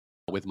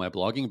With my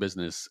blogging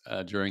business,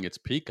 during its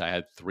peak, I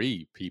had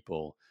 3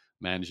 people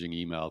managing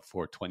email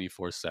for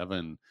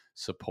 24/7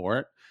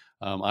 support.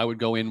 I would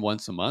go in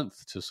once a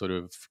month to sort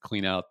of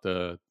clean out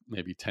the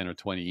maybe 10 or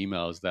 20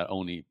 emails that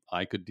only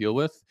I could deal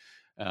with.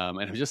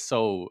 And it was just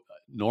so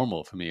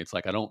normal for me. It's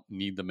like I don't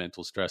need the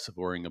mental stress of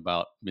worrying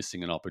about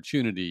missing an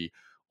opportunity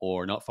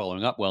or not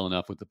following up well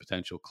enough with the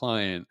potential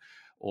client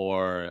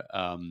or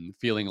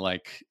feeling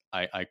like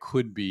I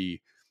could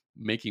be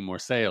making more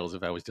sales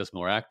if I was just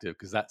more active,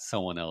 because that's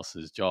someone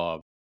else's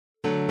job.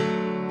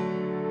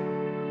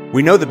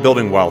 We know that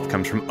building wealth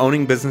comes from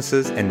owning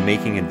businesses and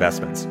making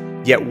investments.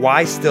 Yet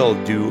why still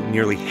do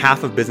nearly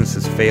half of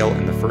businesses fail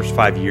in the first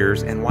 5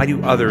 years, and why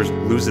do others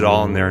lose it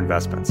all in their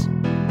investments?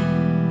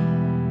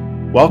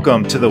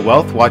 Welcome to the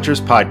Wealth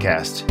Watchers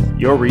Podcast,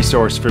 your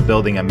resource for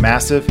building a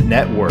massive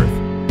net worth.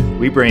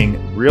 We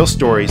bring real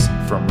stories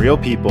from real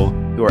people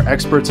who are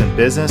experts in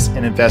business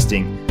and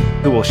investing,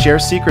 who will share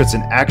secrets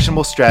and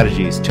actionable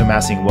strategies to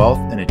amassing wealth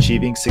and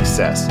achieving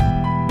success.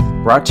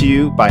 Brought to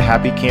you by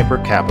Happy Camper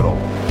Capital.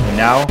 And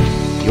now,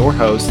 your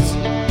hosts,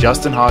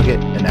 Justin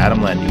Hoggett and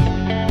Adam Lendy.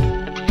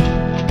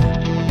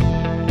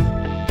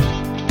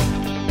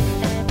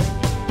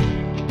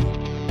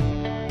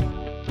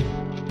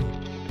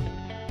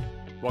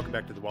 Welcome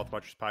back to the Wealth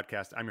Watchers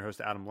Podcast. I'm your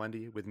host, Adam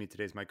Lendy. With me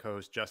today is my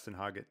co-host, Justin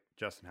Hoggett.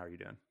 Justin, how are you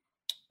doing?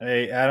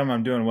 Hey, Adam,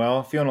 I'm doing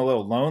well. Feeling a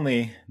little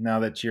lonely now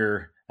that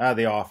you're out of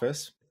the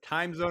office.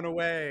 Time zone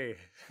away.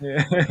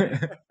 Yeah.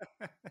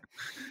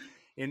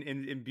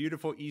 in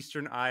beautiful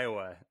Eastern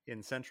Iowa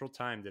in Central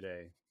Time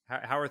today.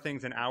 How are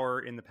things an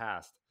hour in the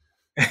past?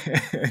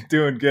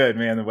 Doing good,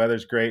 man. The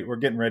weather's great. We're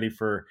getting ready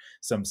for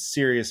some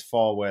serious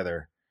fall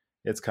weather.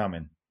 It's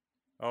coming.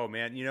 Oh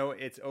man, you know,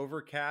 it's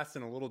overcast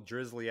and a little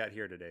drizzly out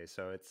here today.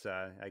 So it's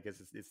I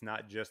guess it's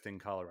not just in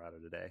Colorado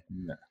today.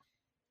 No.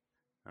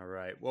 All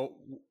right. Well,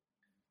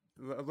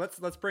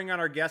 let's bring on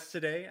our guest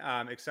today.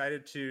 I'm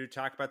excited to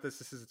talk about this.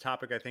 This is a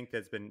topic I think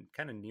that's been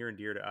kind of near and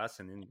dear to us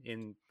and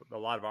in a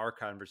lot of our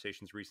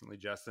conversations recently,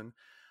 Justin.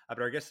 But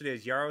our guest today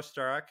is Yaro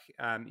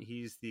Starak.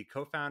 He's the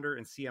co-founder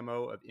and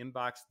CMO of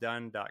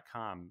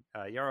InboxDone.com.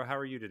 Yaro, how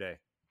are you today?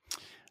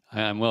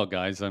 I'm well,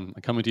 guys. I'm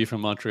coming to you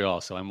from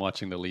Montreal, so I'm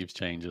watching the leaves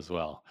change as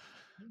well.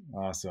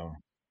 Awesome.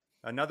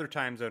 Another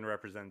time zone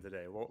represented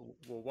today. We'll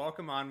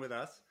welcome on with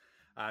us.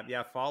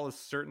 Fall is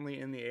certainly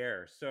in the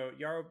air. So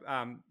Yaro,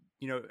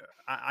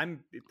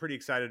 I'm pretty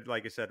excited,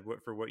 like I said,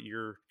 for what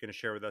you're going to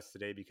share with us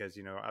today, because,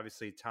 you know,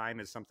 obviously time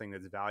is something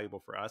that's valuable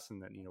for us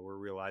and that, you know, we're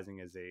realizing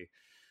is a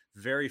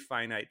very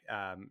finite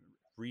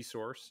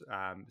resource.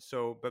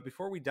 But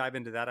before we dive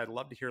into that, I'd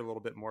love to hear a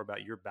little bit more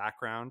about your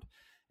background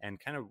and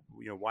kind of,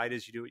 you know, why it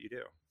is you do what you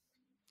do.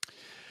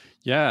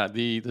 Yeah,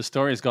 the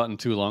story has gotten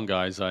too long,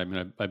 guys. I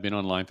mean, I've been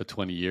online for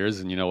 20 years,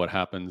 and you know what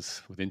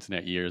happens with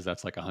internet years?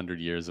 That's like 100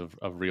 years of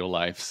real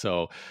life.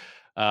 So,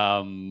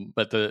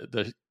 but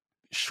the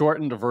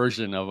shortened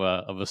version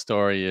of a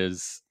story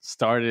is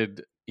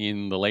started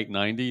in the late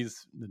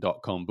 90s. The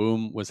dot-com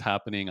boom was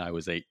happening. I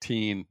was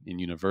 18 in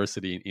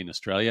university in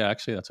Australia.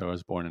 Actually, that's where I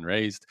was born and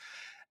raised,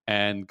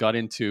 and got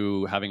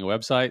into having a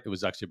website. It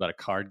was actually about a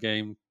card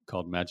game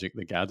called Magic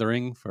the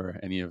Gathering. For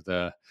any of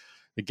the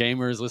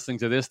gamers listening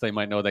to this, they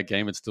might know that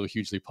game. It's still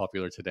hugely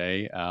popular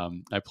today.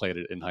 I played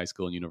it in high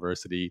school and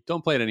university.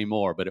 Don't play it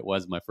anymore, but it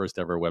was my first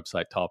ever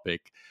website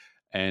topic.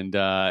 And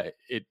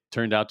it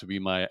turned out to be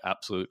my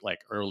absolute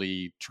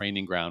early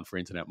training ground for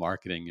internet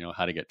marketing, you know,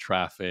 how to get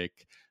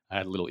traffic. I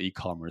had a little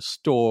e-commerce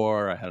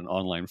store. I had an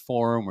online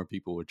forum where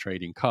people were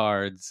trading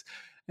cards.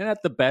 And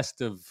at the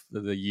best of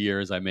the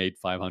years, I made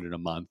 $500 a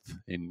month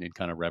in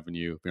kind of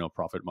revenue, you know,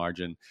 profit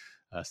margin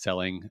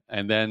selling.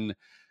 And then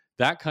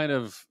that kind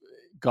of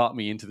got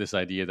me into this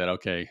idea that,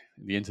 okay,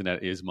 the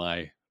internet is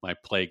my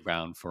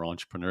playground for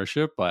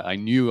entrepreneurship. But I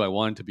knew I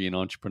wanted to be an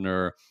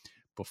entrepreneur.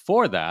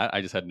 Before that, I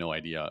just had no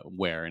idea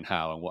where and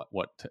how and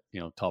what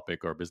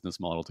topic or business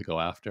model to go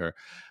after.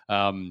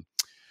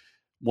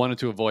 Wanted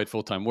to avoid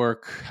full-time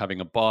work, having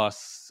a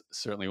boss.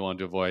 Certainly wanted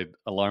to avoid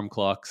alarm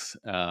clocks,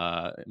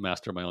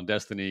 master my own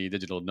destiny,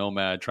 digital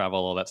nomad, travel,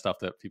 all that stuff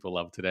that people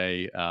love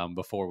today.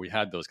 Before we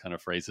had those kind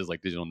of phrases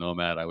like digital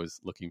nomad, I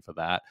was looking for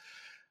that.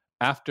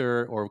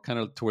 After, or kind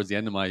of towards the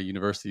end of my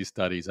university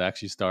studies, I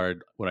actually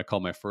started what I call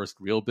my first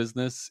real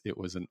business. It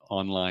was an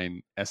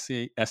online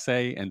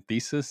essay and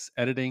thesis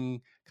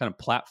editing kind of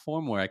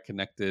platform where I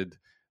connected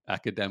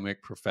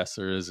academic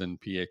professors and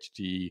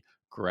PhD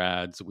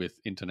grads with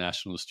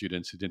international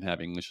students who didn't have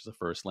English as a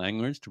first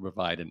language to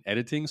provide an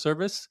editing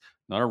service,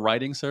 not a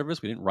writing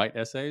service. We didn't write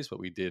essays, but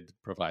we did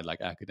provide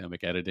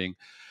academic editing.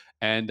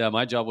 And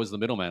my job was the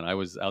middleman. I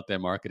was out there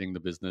marketing the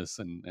business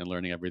and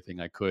learning everything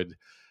I could.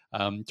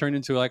 Turned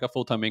into a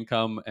full-time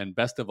income. And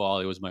best of all,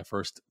 it was my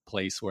first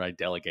place where I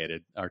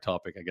delegated our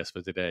topic, I guess,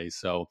 for today.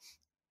 So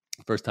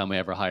first time I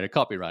ever hired a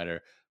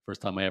copywriter,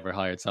 first time I ever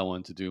hired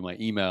someone to do my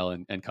email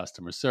and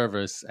customer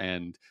service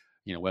and,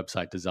 you know,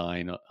 website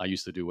design. I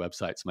used to do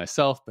websites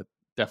myself, but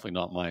definitely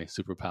not my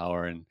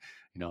superpower. And,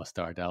 you know, I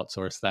started to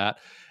outsource that.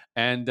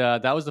 And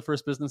that was the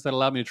first business that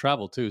allowed me to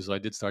travel too. So I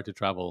did start to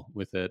travel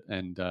with it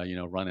and,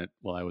 run it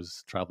while I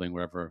was traveling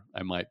wherever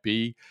I might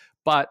be.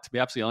 But to be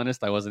absolutely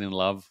honest, I wasn't in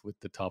love with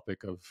the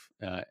topic of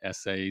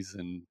essays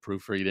and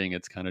proofreading.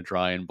 It's kind of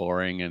dry and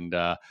boring. And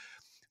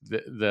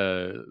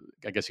the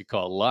I guess you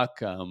call it luck.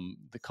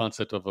 The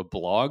concept of a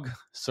blog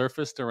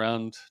surfaced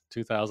around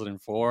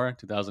 2004,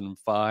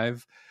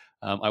 2005.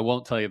 I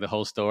won't tell you the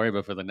whole story,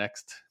 but for the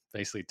next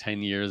basically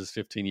 10 years,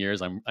 15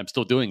 years, I'm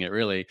still doing it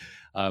really.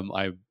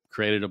 I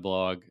created a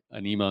blog,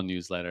 an email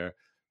newsletter,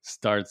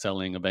 started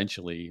selling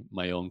eventually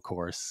my own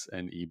course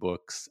and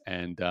ebooks,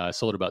 and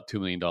sold about $2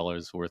 million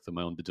worth of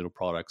my own digital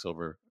products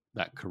over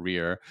that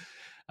career.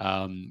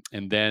 And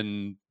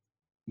then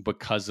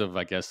because of,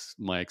 I guess,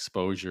 my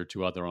exposure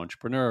to other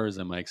entrepreneurs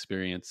and my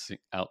experience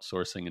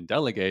outsourcing and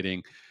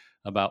delegating,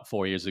 about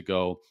 4 years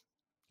ago,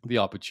 the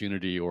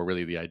opportunity, or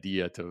really the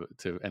idea to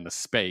and the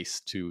space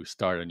to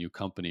start a new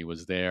company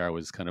was there. I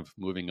was kind of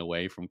moving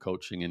away from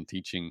coaching and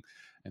teaching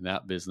in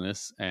that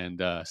business,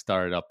 and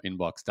started up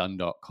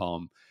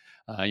inboxdone.com.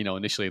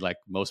 Initially, like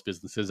most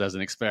businesses, as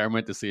an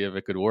experiment to see if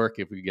it could work,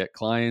 if we get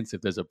clients,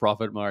 if there's a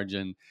profit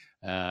margin.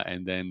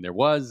 And then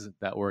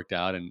that worked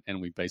out.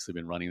 And we've basically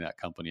been running that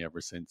company ever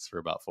since for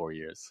about 4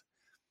 years.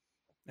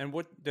 And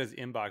what does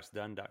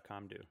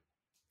inboxdone.com do?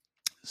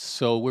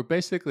 So we're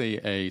basically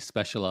a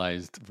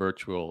specialized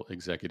virtual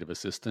executive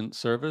assistant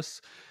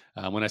service.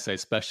 When I say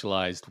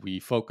specialized, we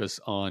focus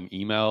on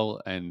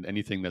email and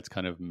anything that's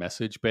kind of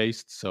message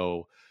based.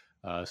 So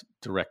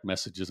direct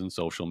messages and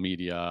social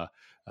media,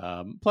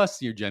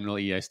 plus your general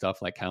EA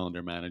stuff like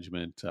calendar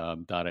management,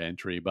 data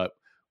entry. But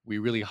we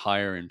really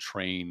hire and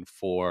train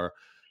for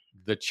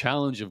the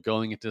challenge of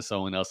going into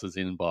someone else's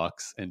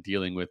inbox and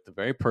dealing with the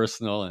very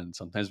personal and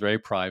sometimes very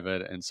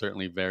private and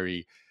certainly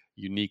very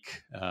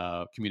unique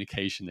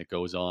communication that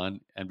goes on,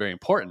 and very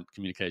important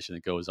communication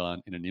that goes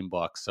on in an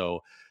inbox.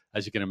 So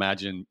as you can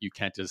imagine, you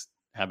can't just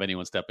have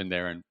anyone step in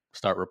there and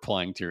start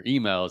replying to your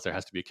emails. There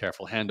has to be a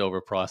careful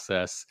handover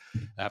process.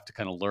 I have to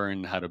kind of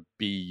learn how to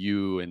be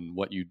you and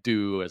what you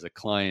do as a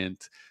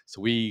client.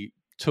 So we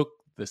took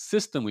the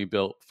system we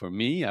built for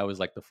me. I was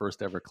like the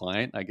first ever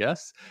client, I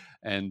guess,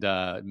 and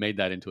made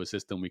that into a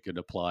system we could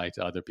apply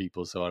to other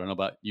people. So I don't know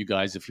about you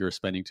guys, if you're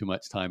spending too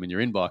much time in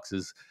your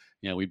inboxes,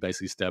 we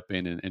basically step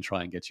in and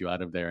try and get you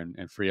out of there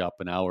and free up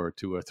an hour or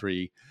 2 or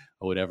 3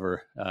 or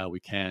whatever we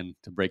can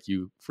to break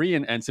you free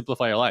and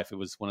simplify your life. It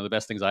was one of the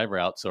best things I ever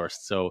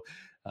outsourced. So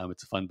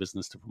it's a fun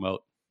business to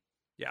promote.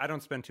 Yeah, I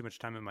don't spend too much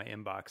time in my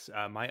inbox.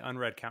 My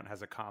unread count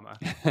has a comma.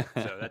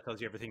 So that tells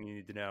you everything you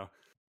need to know.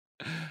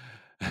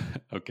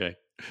 Okay,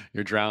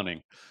 you're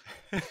drowning.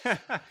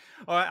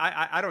 Well,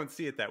 I don't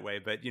see it that way,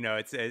 but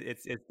it's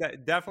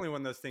definitely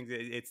one of those things.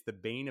 It's the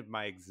bane of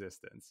my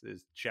existence,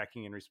 is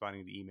checking and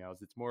responding to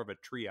emails. It's more of a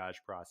triage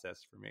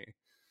process for me.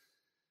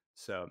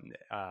 So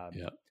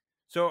yeah.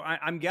 So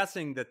I'm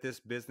guessing that this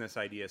business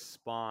idea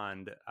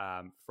spawned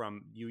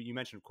from you. You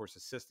mentioned, of course,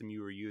 the system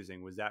you were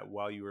using. Was that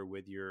while you were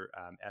with your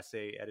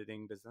essay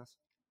editing business?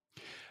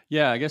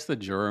 Yeah, I guess the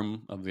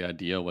germ of the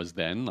idea was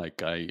then,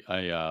 like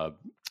I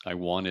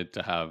wanted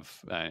to have,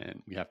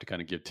 and we have to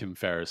kind of give Tim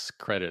Ferriss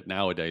credit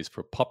nowadays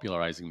for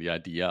popularizing the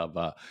idea of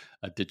a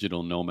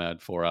digital nomad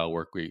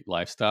 4-hour workweek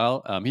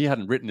lifestyle. He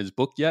hadn't written his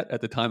book yet at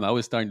the time I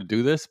was starting to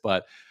do this,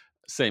 but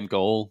same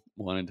goal,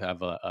 wanted to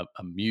have a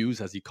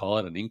muse, as he call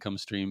it, an income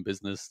stream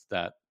business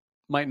that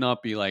might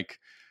not be like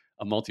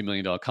a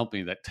multi-million-dollar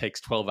company that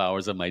takes 12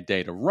 hours of my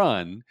day to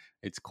run.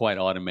 It's quite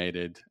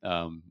automated,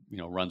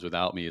 runs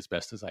without me as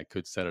best as I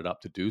could set it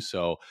up to do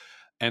so.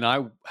 And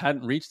I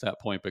hadn't reached that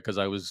point because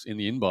I was in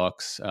the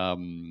inbox,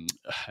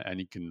 and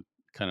you can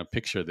kind of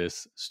picture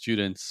this,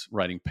 students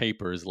writing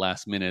papers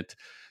last minute,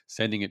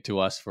 sending it to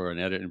us for an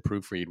edit and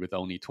proofread with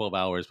only 12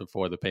 hours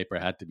before the paper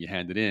had to be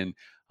handed in.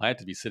 I had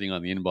to be sitting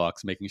on the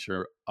inbox, making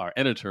sure our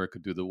editor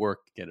could do the work,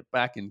 get it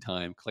back in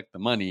time, collect the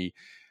money,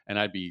 and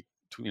I'd be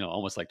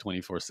almost like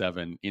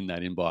 24/7 in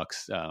that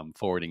inbox,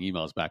 forwarding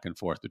emails back and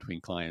forth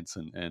between clients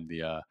and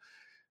the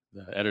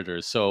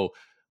editors. So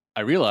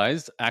I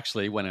realized,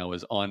 actually, when I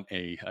was on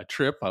a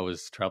trip, I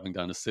was traveling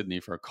down to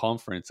Sydney for a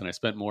conference, and I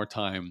spent more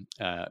time,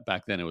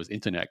 back then it was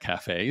internet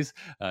cafes,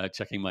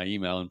 checking my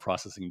email and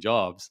processing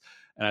jobs.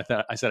 And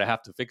I said, I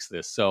have to fix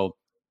this. So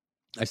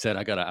I said,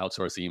 I got to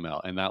outsource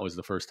email. And that was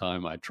the first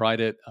time I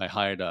tried it. I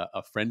hired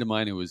a friend of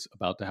mine who was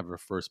about to have her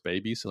first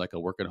baby. So like a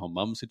work at home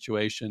mom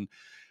situation.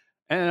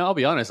 And I'll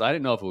be honest, I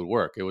didn't know if it would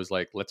work. It was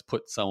like, let's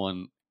put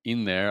someone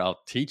in there.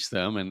 I'll teach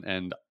them.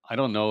 And I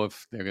don't know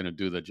if they're going to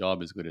do the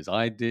job as good as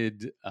I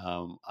did.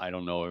 I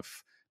don't know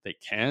if they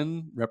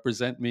can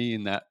represent me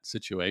in that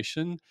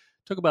situation.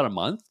 It took about a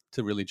month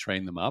to really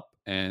train them up.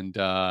 And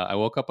I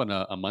woke up on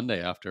a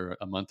Monday after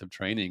a month of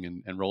training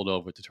and rolled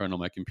over to turn on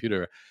my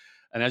computer.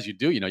 And as you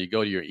do, you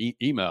go to your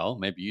email.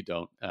 Maybe you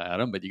don't,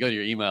 Adam, but you go to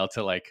your email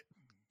to like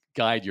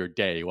guide your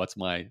day. What's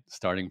my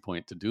starting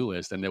point to-do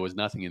list? And there was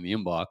nothing in the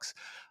inbox.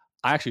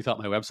 I actually thought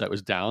my website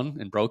was down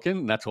and broken,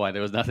 and that's why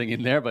there was nothing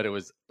in there. But it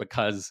was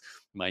because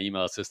my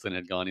email assistant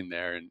had gone in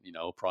there and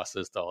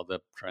processed all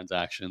the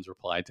transactions,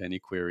 replied to any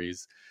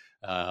queries,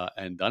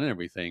 and done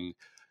everything.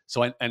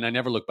 So I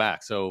never looked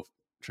back. So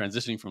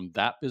transitioning from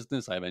that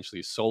business, I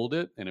eventually sold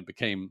it, and it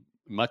became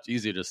much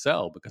easier to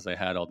sell because I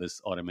had all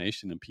this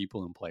automation and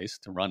people in place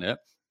to run it.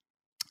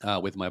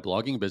 With my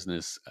blogging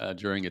business,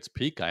 during its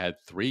peak, I had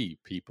 3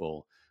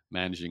 people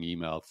managing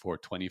email for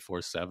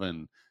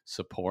 24/7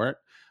 support.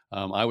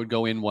 I would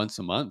go in once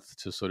a month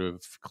to sort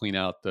of clean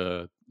out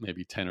the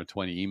maybe 10 or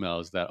 20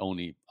 emails that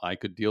only I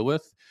could deal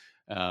with.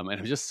 And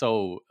it was just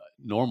so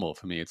normal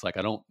for me. It's like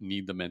I don't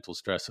need the mental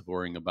stress of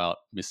worrying about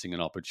missing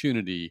an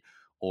opportunity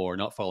or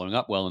not following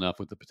up well enough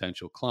with the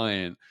potential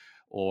client,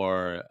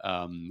 or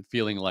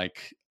feeling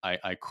like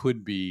I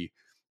could be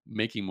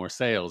making more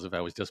sales if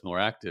I was just more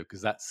active,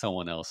 because that's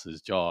someone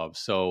else's job.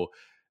 So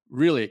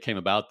really it came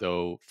about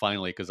though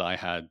finally because I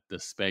had the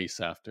space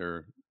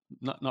after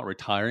not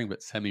retiring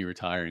but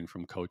semi-retiring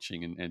from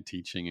coaching and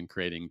teaching and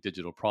creating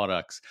digital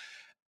products,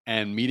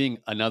 and meeting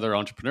another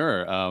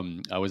entrepreneur.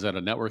 I was at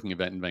a networking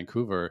event in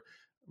Vancouver,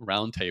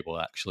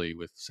 roundtable actually,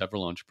 with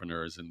several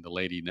entrepreneurs, and the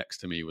lady next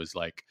to me was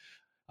like,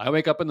 I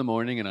wake up in the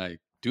morning and I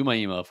do my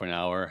email for an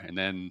hour, and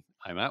then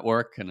I'm at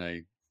work and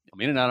I'm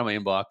in and out of my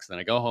inbox. Then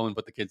I go home and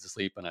put the kids to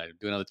sleep, and I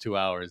do another 2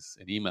 hours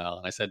in email.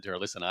 And I said to her,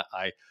 listen,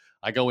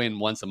 I go in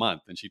once a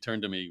month. And she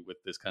turned to me with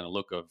this kind of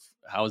look of,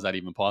 how is that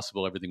even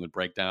possible? Everything would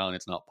break down.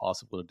 It's not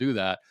possible to do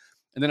that.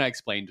 And then I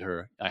explained to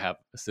her, I have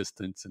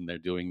assistants and they're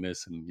doing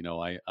this. And,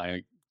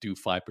 I do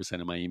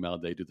 5% of my email.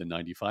 They do the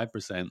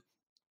 95%.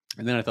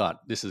 And then I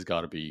thought, this has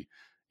got to be,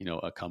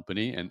 a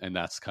company. And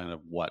that's kind of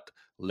what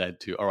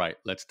led to, all right,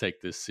 let's take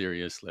this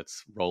serious.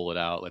 Let's roll it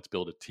out. Let's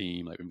build a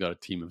team. Like, we've got a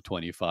team of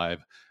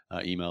 25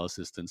 email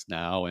assistants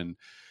now. And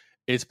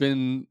it's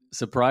been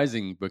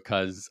surprising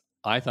because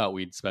I thought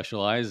we'd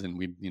specialize and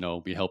we'd,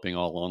 be helping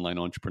all online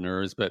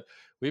entrepreneurs, but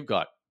we've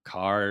got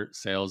car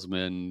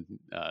salesmen,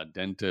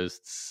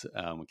 dentists,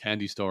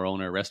 candy store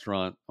owner,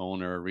 restaurant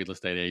owner, real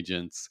estate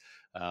agents,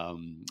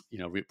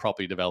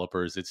 property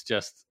developers. It's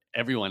just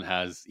everyone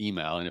has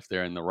email. And if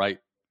they're in the right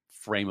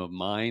frame of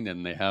mind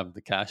and they have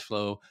the cash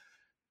flow,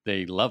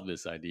 they love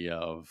this idea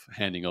of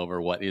handing over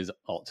what is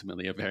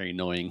ultimately a very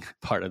annoying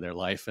part of their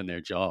life and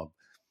their job.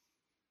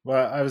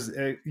 Well,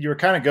 you were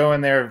kind of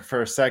going there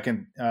for a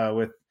second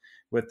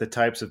with the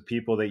types of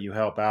people that you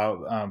help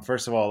out.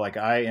 First of all, like,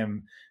 I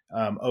am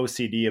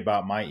OCD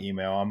about my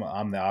email.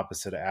 I'm the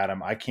opposite of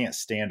Adam. I can't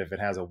stand if it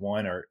has a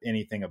 1 or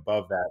anything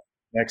above that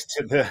next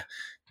to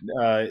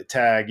the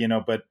tag,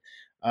 but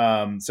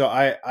so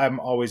I'm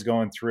always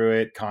going through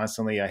it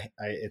constantly.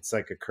 It's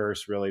like a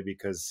curse really,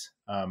 because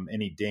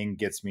any ding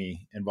gets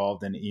me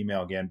involved in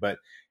email again. But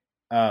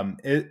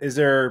is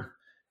there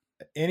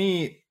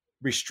any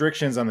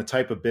restrictions on the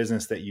type of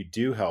business that you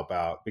do help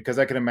out? Because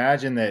I can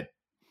imagine that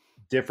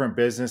different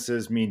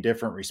businesses mean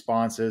different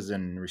responses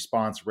and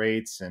response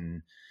rates.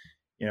 And,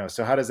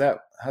 so how's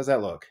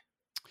that look?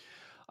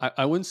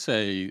 I wouldn't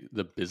say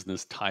the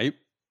business type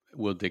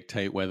will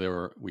dictate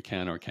whether we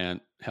can or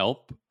can't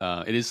help.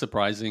 It is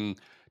surprising,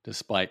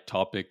 despite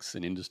topics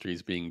and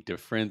industries being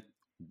different,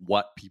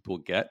 what people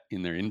get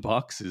in their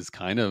inbox is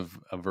kind of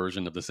a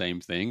version of the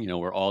same thing.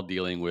 We're all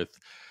dealing with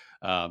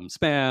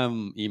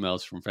spam,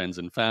 emails from friends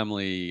and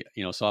family,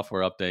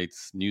 software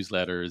updates,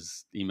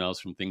 newsletters, emails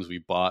from things we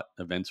bought,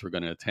 events we're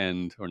going to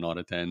attend or not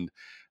attend.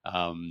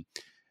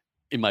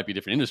 It might be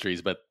different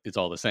industries, but it's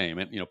all the same.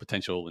 And,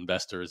 potential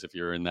investors, if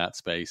you're in that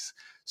space.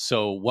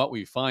 So what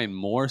we find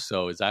more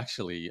so is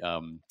actually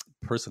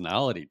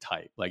personality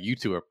type. Like, you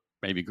two are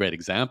maybe great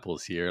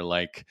examples here.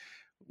 Like,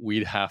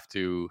 we'd have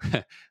to,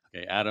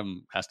 okay,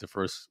 Adam has to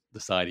first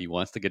decide he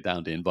wants to get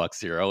down to inbox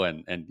 0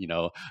 and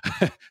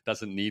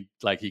doesn't need,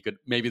 like, he could,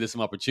 maybe there's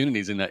some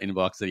opportunities in that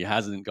inbox that he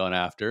hasn't gone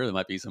after. There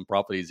might be some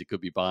properties he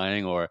could be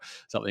buying or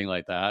something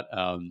like that.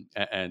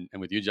 And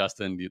with you,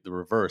 Justin, the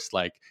reverse,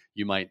 like,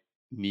 you might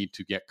need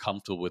to get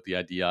comfortable with the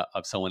idea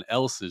of someone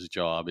else's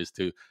job is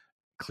to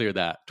clear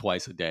that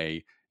twice a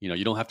day.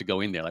 You don't have to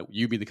go in there. Like,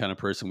 you'd be the kind of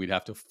person we'd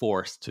have to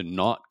force to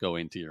not go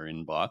into your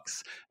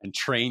inbox and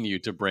train you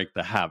to break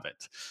the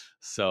habit.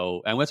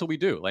 So, and that's what we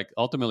do. Like,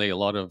 ultimately, a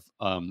lot of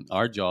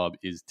our job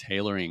is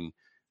tailoring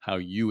how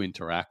you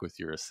interact with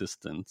your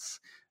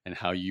assistants and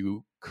how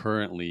you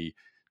currently,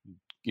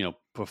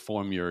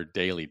 perform your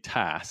daily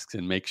tasks,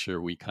 and make sure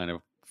we kind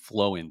of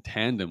flow in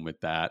tandem with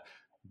that,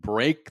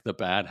 break the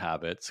bad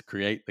habits,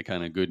 create the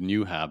kind of good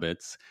new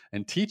habits,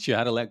 and teach you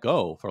how to let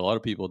go. For a lot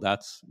of people,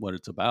 that's what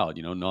it's about,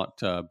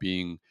 not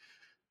being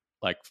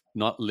like,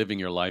 not living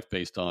your life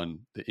based on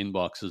the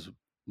inbox is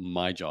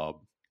my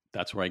job.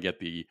 That's where I get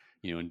the,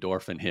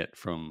 endorphin hit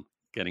from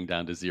getting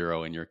down to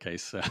 0 in your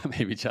case,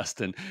 maybe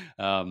Justin.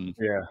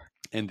 Yeah.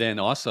 And then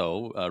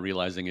also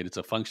realizing it's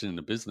a function in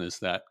the business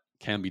that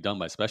can be done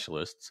by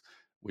specialists,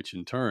 which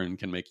in turn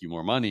can make you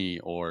more money,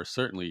 or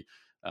certainly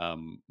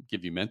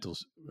give you mental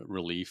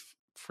relief,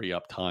 free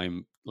up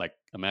time. Like,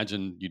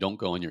 imagine you don't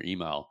go on your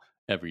email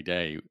every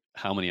day.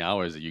 How many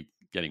hours are you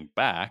getting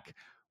back?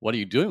 What are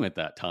you doing with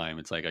that time?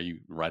 It's like, are you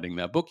writing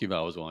that book you've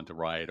always wanted to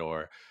write,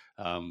 or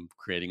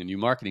creating a new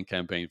marketing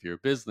campaign for your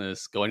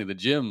business, going to the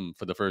gym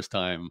for the first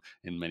time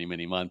in many,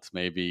 many months,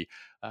 maybe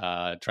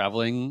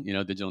traveling,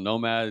 digital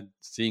nomad,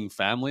 seeing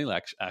family,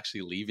 like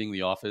actually leaving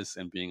the office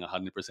and being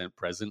 100%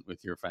 present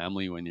with your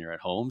family when you're at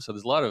home. So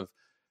there's a lot of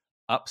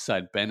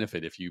upside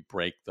benefit if you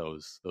break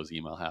those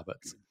email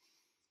habits.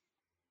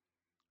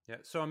 Yeah.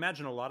 So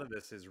imagine a lot of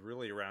this is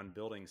really around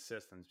building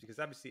systems, because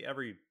obviously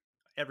every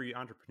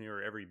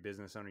entrepreneur, every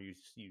business owner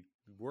you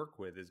work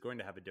with is going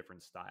to have a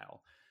different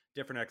style,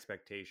 different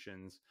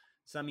expectations.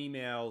 Some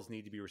emails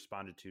need to be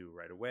responded to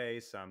right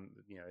away. Some,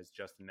 as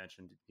Justin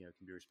mentioned, can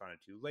be responded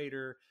to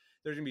later.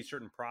 There's going to be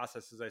certain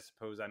processes, I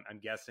suppose, I'm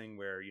guessing,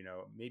 where,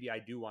 maybe I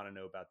do want to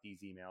know about these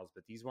emails,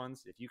 but these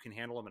ones, if you can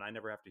handle them and I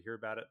never have to hear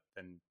about it,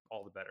 then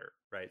all the better,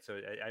 right? So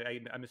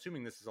I'm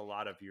assuming this is a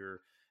lot of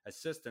your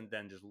assistant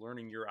then just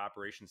learning your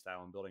operation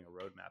style and building a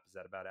roadmap. Is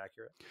that about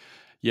accurate?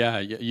 Yeah,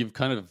 you've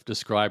kind of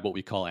described what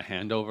we call a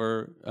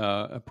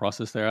handover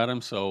process there,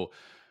 Adam. So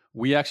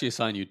we actually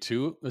assign you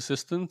 2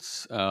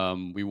 assistants.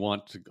 We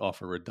want to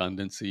offer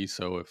redundancy.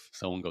 So if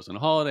someone goes on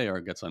holiday or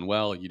gets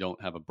unwell, you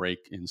don't have a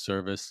break in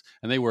service,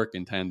 and they work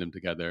in tandem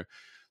together.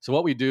 So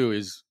what we do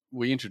is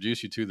we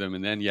introduce you to them,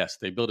 and then, yes,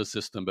 they build a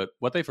system. But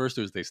what they first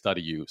do is they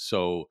study you.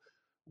 So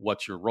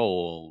what's your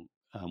role?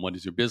 What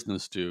does your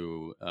business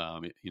do?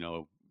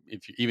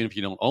 Even if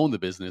you don't own the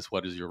business,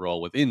 what is your role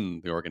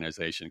within the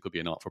organization? It could be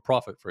a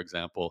not-for-profit, for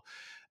example.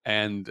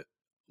 And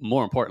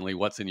more importantly,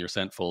 what's in your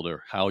sent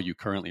folder? How are you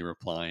currently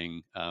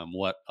replying?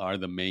 What are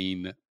the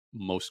main,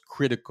 most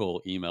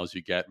critical emails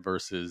you get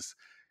versus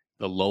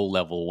the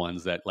low-level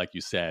ones that, like you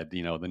said,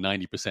 the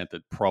 90%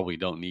 that probably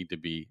don't need to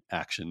be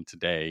actioned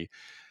today.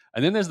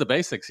 And then there's the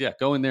basics. Yeah,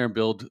 go in there and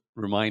build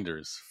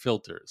reminders,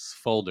 filters,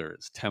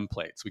 folders,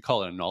 templates. We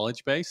call it a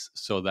knowledge base,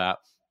 so that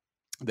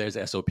there's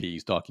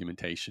SOPs,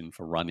 documentation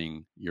for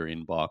running your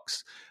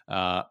inbox.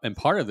 And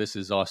part of this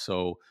is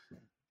also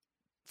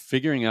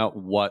figuring out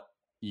what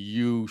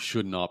you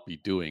should not be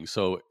doing.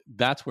 So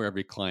that's where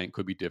every client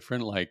could be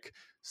different. Like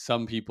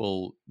some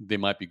people, they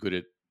might be good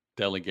at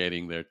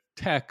delegating their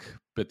tech,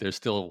 but they're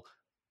still,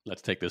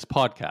 let's take this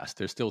podcast.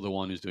 They're still the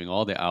one who's doing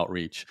all the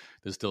outreach.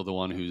 They're still the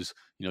one who's,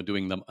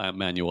 doing the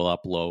manual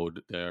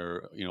upload.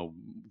 They're,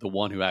 the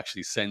one who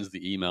actually sends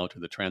the email to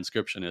the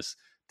transcriptionist,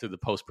 to the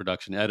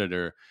post-production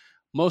editor.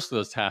 Most of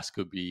those tasks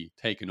could be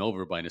taken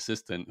over by an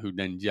assistant who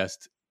then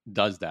just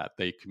does that.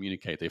 They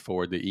communicate, they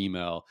forward the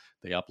email,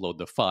 they upload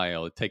the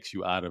file. It takes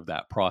you out of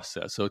that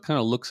process. So it kind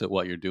of looks at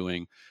what you're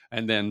doing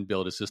and then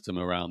build a system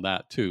around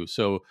that too.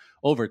 So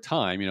over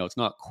time, it's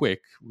not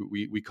quick.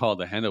 We call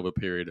the handover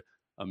period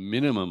a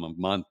minimum of a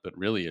month, but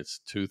really it's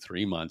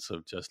 2-3 months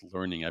of just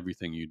learning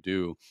everything you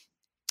do.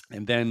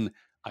 And then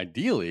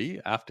ideally,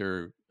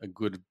 after a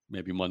good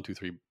maybe 1, 2,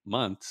 3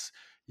 months,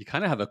 you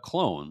kind of have a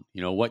clone.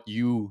 What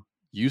you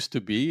used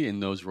to be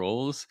in those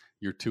roles,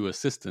 your 2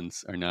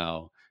 assistants are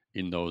now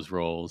in those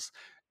roles.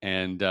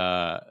 And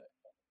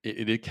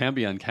it can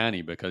be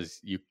uncanny because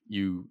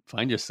you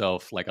find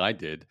yourself, like I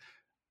did,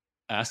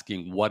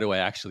 asking, what do I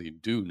actually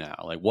do now?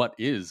 Like, what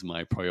is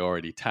my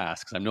priority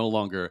tasks? I'm no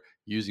longer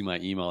using my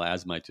email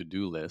as my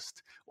to-do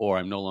list, or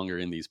I'm no longer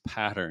in these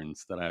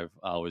patterns that I've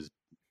always,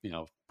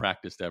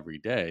 practiced every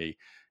day.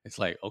 It's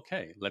like,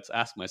 okay, let's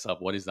ask myself,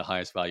 what is the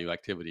highest value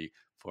activity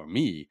for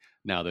me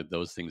now that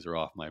those things are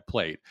off my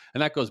plate?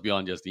 And that goes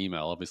beyond just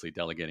email. Obviously,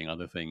 delegating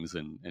other things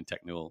and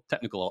technical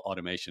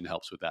automation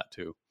helps with that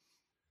too.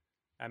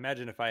 I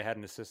imagine if I had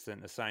an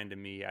assistant assigned to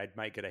me, I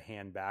might get a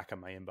hand back on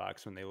my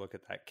inbox when they look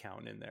at that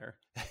count in there.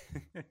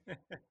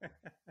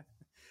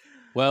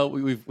 Well,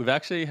 we've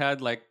actually had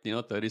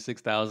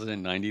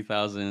 36,000,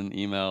 90,000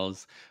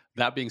 emails.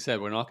 That being said,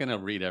 we're not going to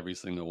read every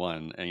single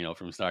one, and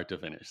from start to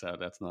finish.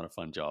 That's not a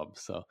fun job.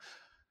 So,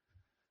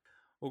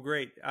 well,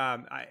 great.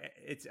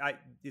 It's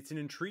an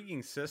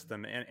intriguing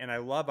system, and I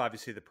love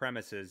obviously the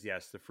premises.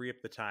 Yes, to free up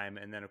the time,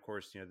 and then of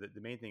course,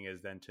 the main thing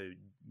is then to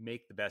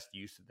make the best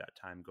use of that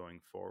time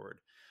going forward.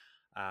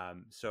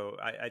 So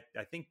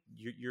I think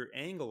your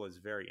angle is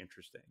very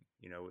interesting.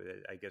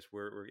 I guess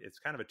it's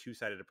kind of a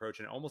 2-sided approach,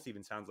 and it almost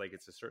even sounds like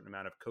it's a certain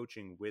amount of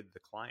coaching with the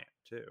client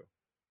too.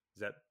 Is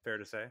that fair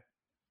to say?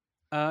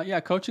 Yeah,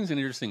 coaching is an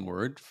interesting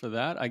word for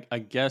that. I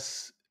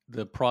guess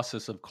the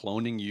process of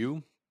cloning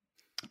you,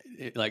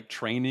 like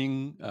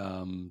training,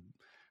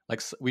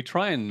 we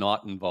try and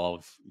not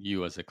involve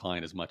you as a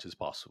client as much as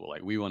possible.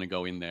 Like we want to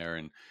go in there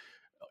and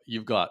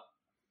you've got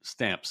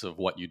stamps of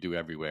what you do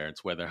everywhere.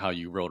 It's whether how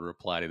you wrote a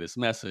reply to this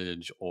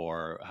message,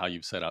 or how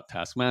you've set up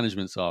task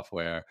management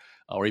software,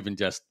 or even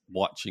just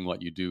watching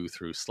what you do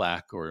through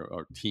Slack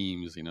or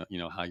Teams,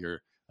 how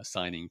you're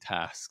assigning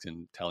tasks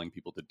and telling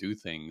people to do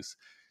things.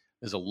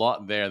 There's a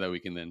lot there that we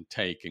can then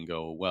take and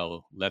go,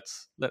 well, let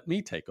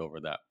me take over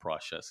that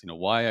process.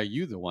 Why are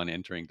you the one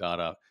entering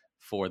data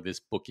for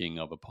this booking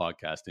of a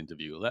podcast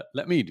interview?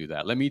 Let me do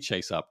that. Let me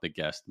chase up the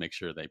guest, make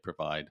sure they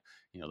provide,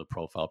 the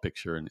profile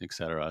picture and et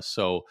cetera.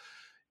 So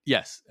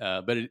yes,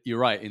 but you're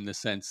right in the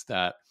sense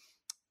that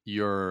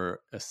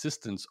your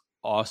assistants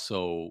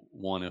also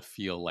want to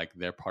feel like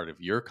they're part of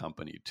your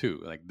company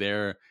too. Like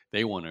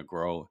they want to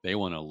grow, they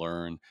want to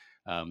learn.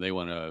 They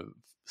want to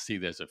see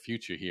there's a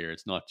future here.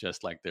 It's not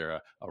just like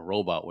they're a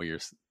robot where you're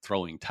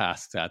throwing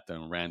tasks at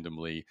them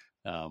randomly.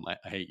 I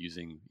hate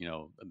using,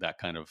 that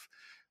kind of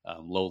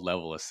low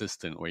level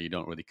assistant where you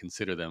don't really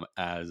consider them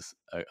as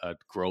a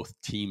growth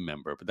team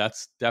member. But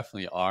that's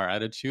definitely our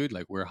attitude.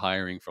 Like, we're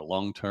hiring for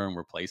long term,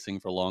 we're placing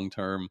for long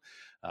term.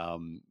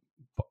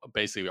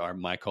 Basically,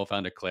 my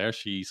co-founder Claire,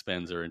 she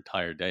spends her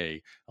entire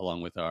day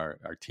along with our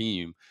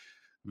team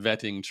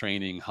vetting,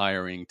 training,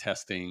 hiring,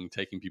 testing,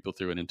 taking people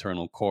through an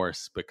internal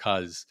course,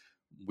 because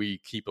we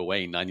keep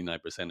away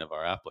 99% of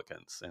our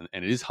applicants. And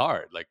it is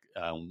hard. Like,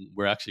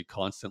 we're actually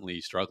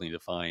constantly struggling to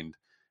find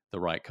the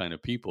right kind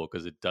of people,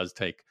 because it does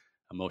take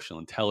emotional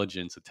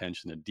intelligence,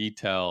 attention to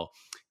detail,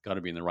 got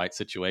to be in the right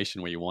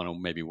situation where you want to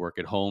maybe work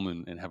at home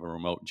and have a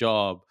remote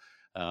job.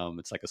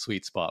 It's like a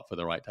sweet spot for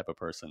the right type of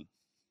person.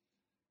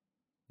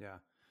 Yeah.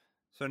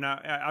 So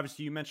now,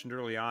 obviously, you mentioned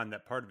early on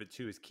that part of it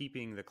too is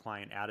keeping the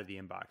client out of the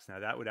inbox. Now,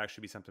 that would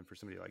actually be something for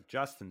somebody like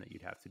Justin that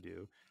you'd have to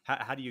do.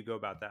 How do you go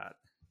about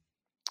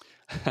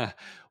that?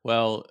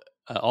 Well,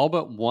 all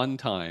but one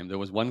time, there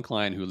was one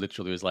client who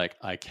literally was like,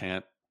 I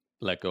can't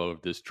let go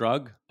of this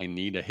drug. I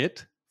need a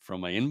hit from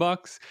my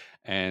inbox,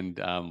 and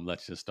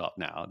let's just stop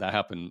now. That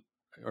happened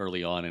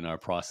early on in our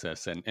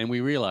process. And we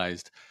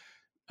realized,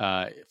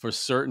 for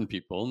certain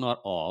people,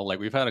 not all, like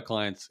we've had a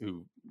client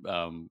who,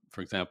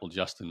 for example,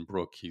 Justin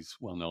Brook, he's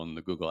well known in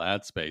the Google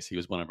ad space. He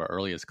was one of our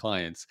earliest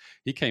clients.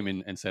 He came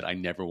in and said, I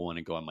never want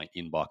to go on my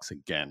inbox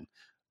again.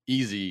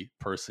 Easy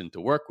person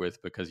to work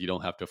with, because you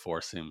don't have to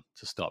force him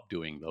to stop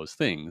doing those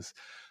things.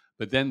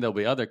 But then there'll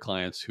be other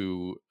clients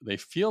who they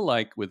feel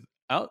like,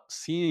 without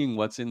seeing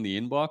what's in the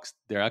inbox,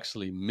 they're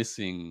actually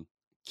missing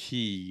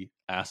key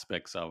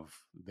aspects of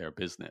their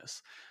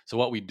business. So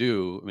what we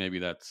do, maybe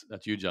that's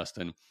you,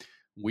 Justin,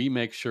 we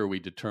make sure we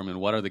determine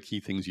what are the key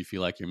things you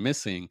feel like you're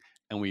missing,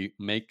 and we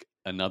make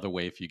another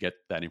way if you get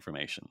that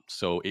information.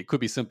 So it could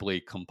be simply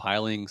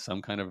compiling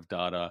some kind of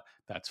data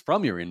that's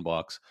from your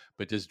inbox,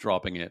 but just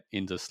dropping it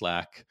into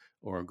Slack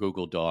or a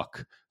Google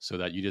Doc, so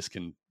that you just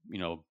can,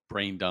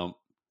 brain dump,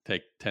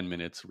 take 10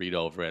 minutes, read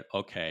over it.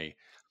 Okay,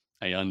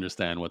 I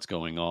understand what's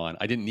going on.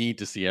 I didn't need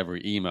to see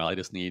every email. I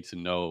just need to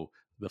know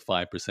the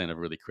 5% of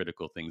really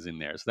critical things in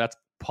there. So that's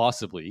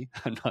possibly,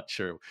 I'm not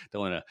sure,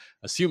 don't want to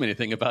assume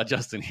anything about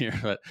Justin here,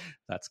 but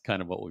that's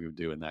kind of what we would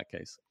do in that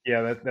case.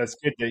 Yeah, that's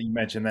good that you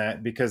mentioned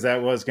that, because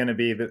that was going to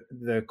be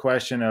the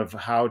question of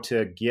how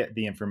to get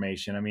the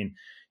information. I mean,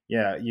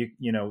 yeah,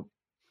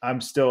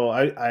 I'm still,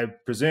 I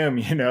presume,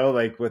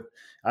 like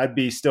I'd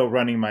be still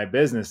running my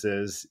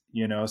businesses,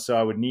 so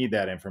I would need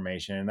that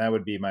information, and that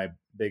would be my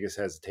biggest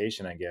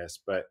hesitation, I guess.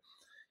 But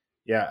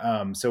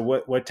yeah, so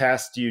what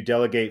tasks do you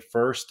delegate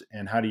first,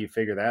 and how do you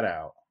figure that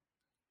out?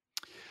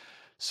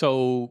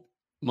 So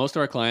most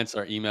of our clients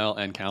are email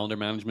and calendar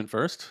management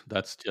first.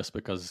 That's just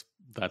because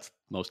that's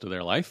most of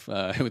their life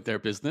with their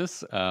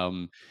business.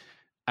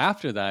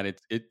 After that,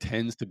 it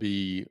tends to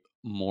be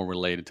more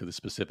related to the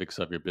specifics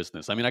of your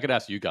business. I mean, I could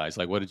ask you guys,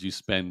 like, what did you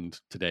spend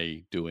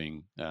today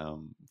doing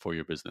for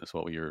your business?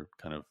 What were your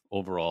kind of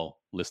overall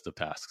list of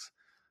tasks?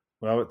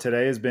 Well,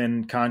 today has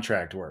been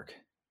contract work.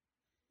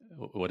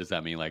 What does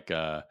that mean? Like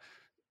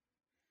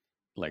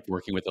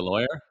working with a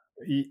lawyer?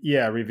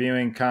 Yeah,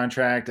 reviewing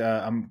contract.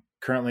 I'm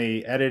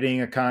currently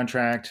editing a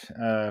contract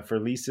for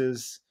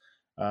leases.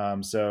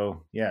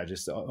 So yeah,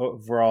 just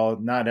overall,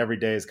 not every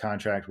day is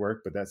contract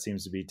work, but that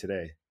seems to be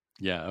today.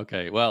 Yeah.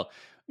 Okay. Well,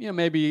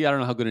 maybe, I don't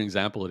know how good an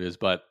example it is,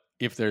 but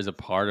if there's a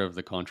part of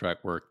the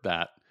contract work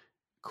that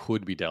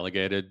could be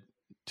delegated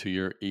to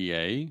your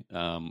EA,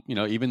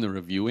 even the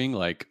reviewing,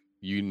 like,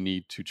 you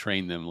need to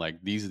train them,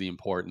 like, these are the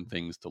important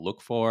things to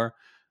look for.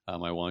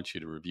 I want you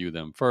to review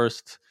them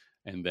first.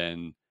 And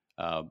then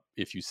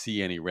if you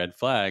see any red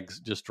flags,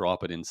 just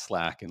drop it in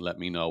Slack and let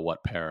me know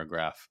what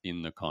paragraph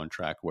in the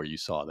contract where you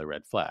saw the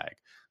red flag.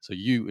 So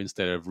you,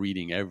 instead of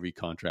reading every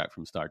contract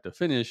from start to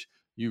finish,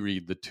 you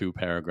read the 2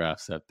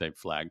 paragraphs that they've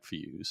flagged for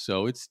you.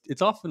 So it's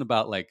often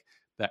about like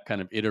that kind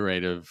of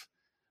iterative.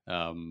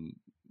 I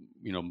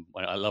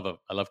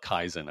love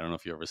Kaizen. I don't know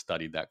if you ever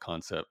studied that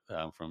concept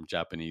from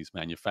Japanese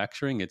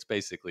manufacturing. It's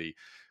basically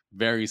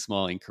very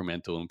small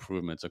incremental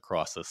improvements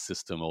across a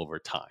system over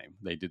time.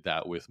 They did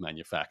that with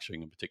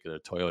manufacturing, in particular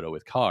Toyota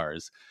with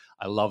cars.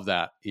 I love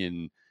that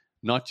in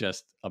not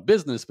just a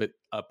business, but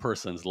a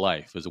person's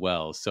life as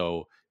well.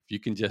 So if you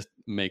can just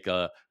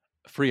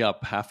free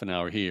up half an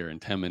hour here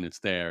and 10 minutes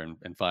there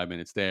and 5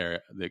 minutes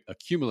there, the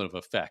cumulative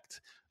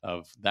effect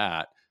of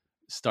that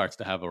starts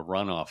to have a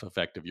runoff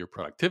effect of your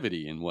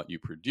productivity and what you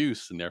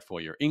produce, and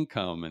therefore your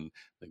income and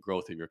the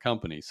growth of your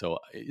company. So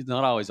it's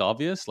not always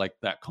obvious. Like,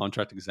 that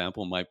contract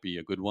example might be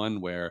a good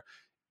one, where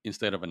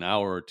instead of an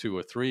hour or 2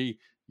 or 3,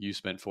 you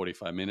spent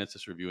 45 minutes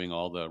just reviewing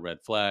all the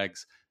red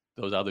flags.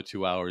 Those other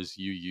 2 hours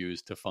you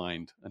use to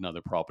find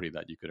another property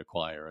that you could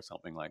acquire or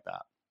something like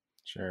that.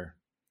 Sure.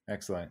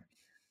 Excellent.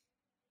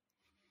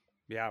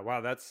 Yeah,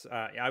 wow, that's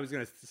I was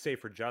going to say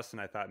for Justin,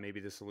 I thought maybe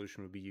the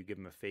solution would be you give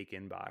him a fake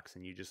inbox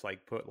and you just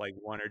like put like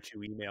 1 or 2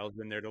 emails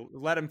in there to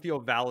let him feel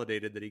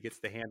validated that he gets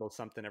to handle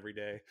something every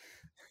day.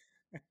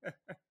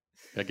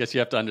 I guess you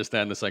have to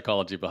understand the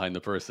psychology behind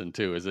the person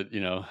too. Is it,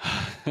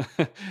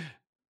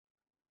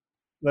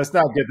 Let's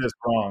not get this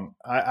wrong.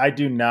 I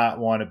do not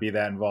want to be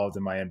that involved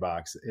in my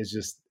inbox. It's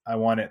just I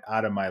want it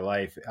out of my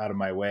life, out of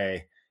my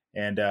way.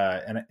 And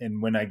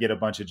when I get a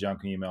bunch of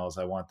junk emails,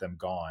 I want them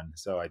gone.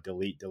 So I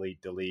delete,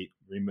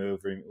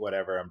 remove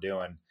whatever I'm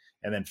doing,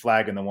 and then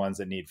flagging the ones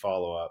that need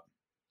follow up.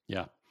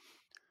 Yeah.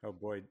 Oh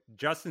boy,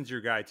 Justin's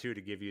your guy too to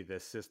give you the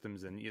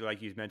systems and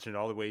like you mentioned,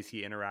 all the ways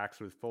he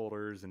interacts with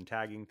folders and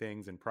tagging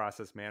things and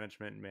process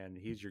management. Man,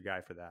 he's your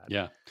guy for that.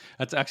 Yeah,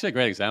 that's actually a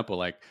great example.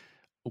 Like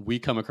we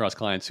come across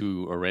clients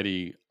who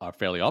already are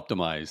fairly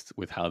optimized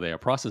with how they are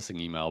processing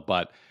email,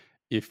 but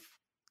if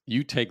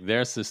you take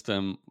their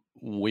system,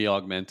 we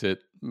augment it,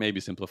 maybe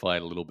simplify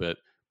it a little bit,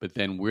 but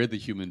then we're the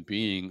human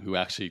being who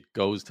actually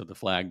goes to the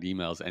flagged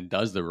emails and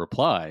does the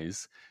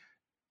replies.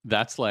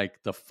 That's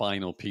like the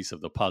final piece of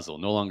the puzzle.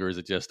 No longer is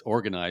it just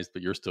organized,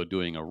 but you're still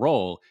doing a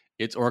role.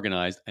 It's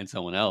organized and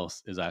someone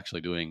else is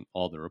actually doing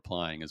all the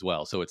replying as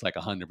well. So it's like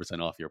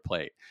 100% off your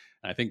plate.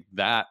 And I think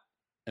that,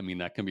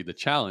 that can be the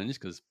challenge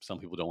because some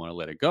people don't want to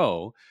let it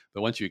go.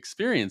 But once you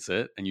experience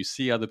it and you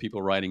see other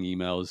people writing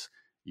emails,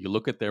 you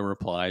look at their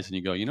replies and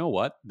you go, you know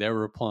what? They're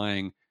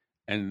replying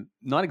and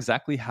not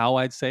exactly how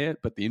I'd say it,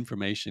 but the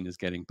information is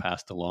getting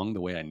passed along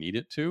the way I need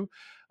it to.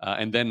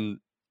 And then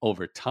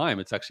over time,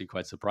 it's actually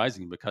quite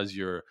surprising because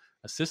your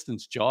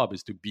assistant's job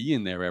is to be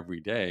in there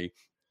every day.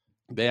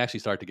 They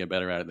actually start to get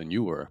better at it than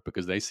you were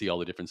because they see all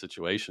the different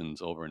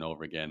situations over and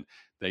over again.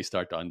 They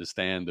start to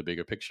understand the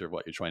bigger picture of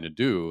what you're trying to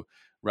do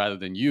rather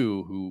than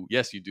you who,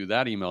 yes, you do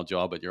that email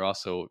job, but you're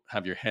also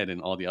have your head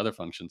in all the other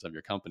functions of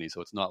your company.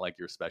 So it's not like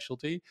your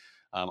specialty.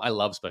 I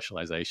love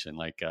specialization.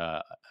 Like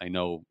I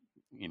know,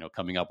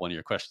 coming up, one of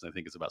your questions, I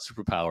think, is about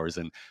superpowers.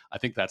 And I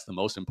think that's the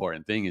most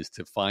important thing is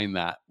to find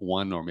that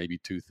one or maybe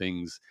two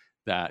things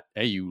that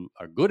A, you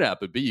are good at,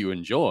 but B, you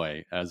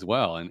enjoy as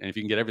well. And if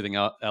you can get everything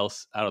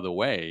else out of the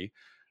way,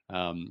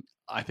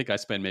 I think I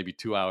spend maybe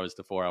 2 hours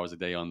to 4 hours a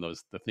day on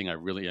the thing I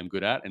really am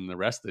good at. And the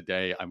rest of the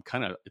day,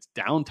 it's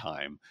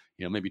downtime,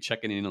 maybe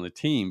checking in on the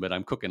team, but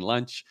I'm cooking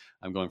lunch,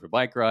 I'm going for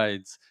bike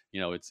rides,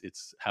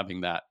 it's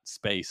having that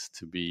space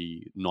to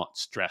be not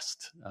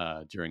stressed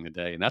during the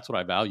day. And that's what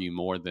I value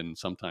more than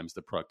sometimes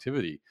the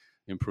productivity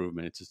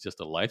improvement. It's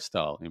just a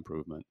lifestyle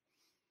improvement.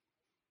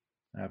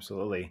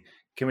 Absolutely.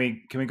 Can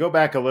we go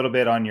back a little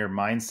bit on your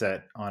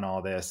mindset on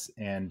all this?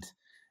 And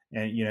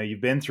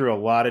you've been through a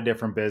lot of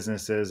different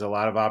businesses, a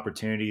lot of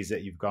opportunities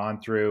that you've gone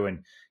through.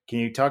 And can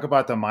you talk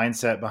about the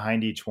mindset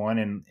behind each one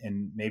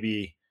and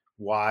maybe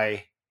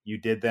why you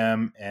did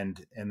them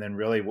and then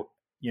really,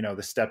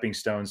 the stepping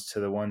stones to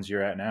the ones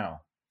you're at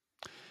now?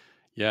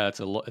 Yeah, it's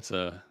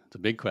a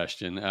big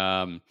question.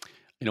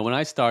 When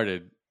I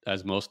started,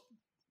 as most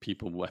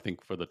people, I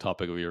think for the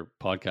topic of your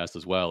podcast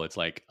as well, it's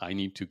like, I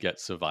need to get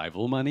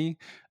survival money.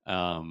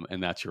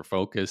 And that's your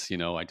focus.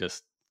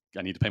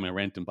 I need to pay my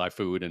rent and buy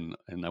food and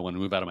I want to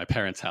move out of my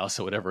parents' house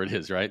or whatever it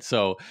is. Right.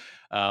 So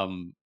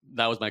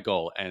that was my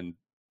goal. And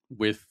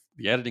with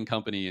the editing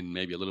company and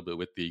maybe a little bit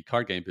with the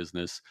card game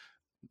business,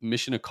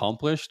 mission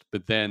accomplished,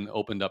 but then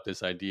opened up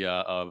this idea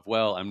of,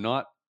 well, I'm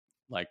not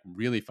like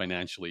really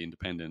financially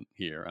independent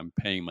here. I'm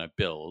paying my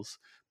bills.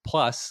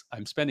 Plus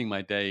I'm spending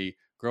my day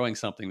growing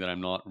something that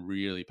I'm not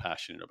really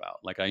passionate about.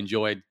 Like I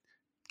enjoyed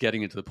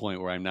getting it to the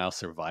point where I'm now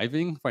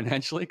surviving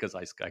financially because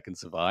I can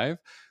survive,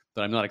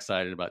 but I'm not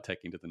excited about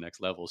taking to the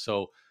next level.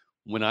 So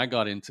when I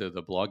got into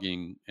the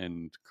blogging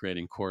and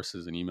creating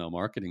courses and email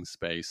marketing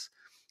space,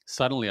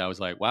 suddenly I was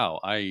like,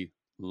 wow, I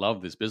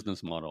love this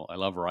business model. I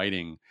love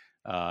writing.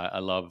 I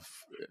love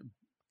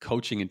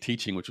coaching and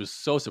teaching, which was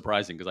so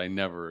surprising because I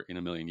never in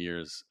a million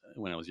years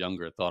when I was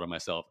younger thought of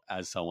myself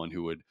as someone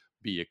who would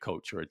be a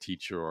coach or a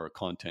teacher or a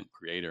content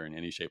creator in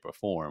any shape or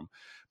form.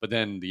 But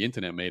then the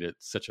internet made it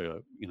such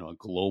a a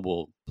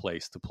global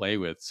place to play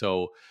with.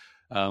 So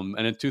and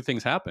then two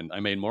things happened. I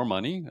made more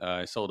money.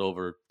 I sold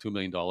over $2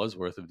 million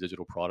worth of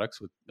digital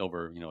products with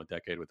over a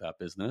decade with that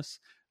business.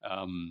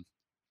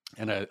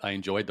 And I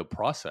enjoyed the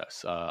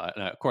process.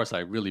 And of course, I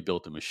really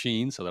built a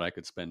machine so that I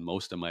could spend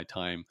most of my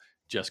time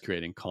just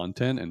creating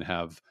content and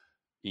have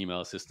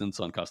email assistants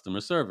on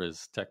customer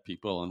service, tech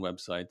people on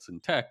websites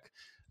and tech,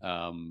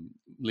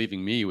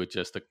 leaving me with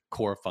just a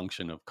core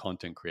function of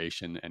content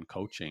creation and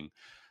coaching.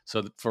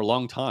 So for a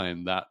long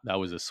time, that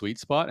was a sweet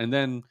spot. And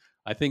then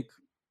I think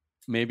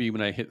maybe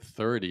when I hit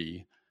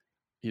 30,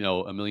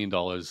 $1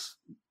 million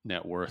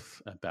net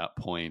worth at that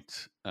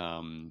point,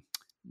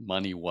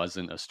 money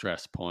wasn't a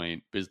stress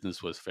point.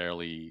 Business was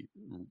fairly,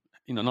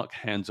 not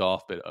hands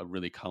off, but a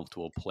really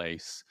comfortable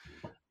place.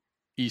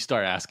 You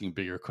start asking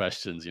bigger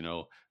questions,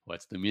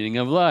 what's the meaning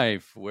of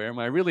life? Where am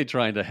I really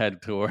trying to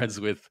head towards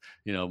with,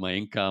 my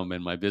income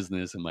and my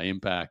business and my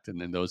impact and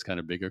then those kind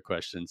of bigger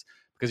questions,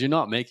 because you're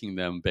not making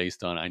them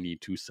based on I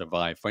need to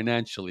survive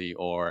financially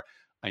or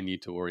I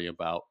need to worry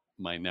about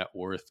my net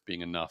worth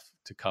being enough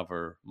to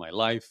cover my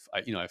life.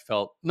 I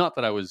felt not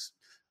that I was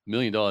 $1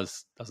 million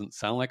doesn't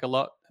sound like a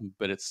lot,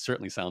 but it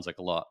certainly sounds like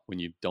a lot when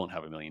you don't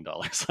have $1 million.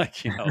 Like,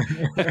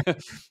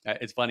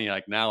 it's funny,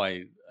 like now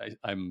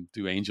I'm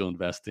do angel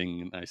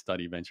investing and I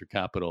study venture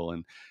capital,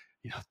 and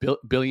 $1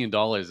 billion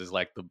is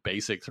like the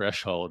basic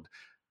threshold.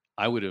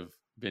 I would have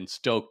been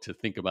stoked to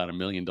think about $1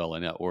 million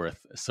net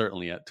worth,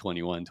 certainly at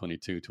 21,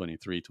 22,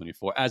 23,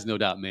 24, as no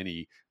doubt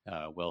many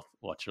Wealth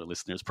Watcher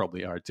listeners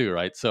probably are too,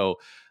 right? So,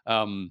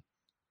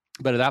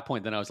 but at that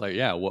point, then I was like,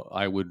 yeah, well,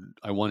 I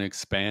want to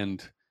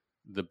expand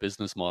the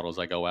business models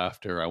I go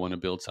after. I want to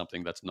build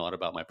something that's not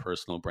about my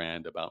personal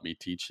brand, about me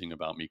teaching,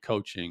 about me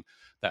coaching.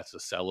 That's a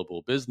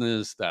sellable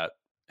business that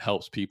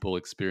helps people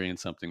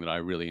experience something that I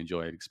really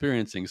enjoy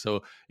experiencing.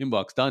 So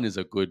Inbox Done is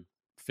a good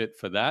fit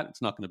for that.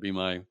 It's not going to be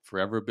my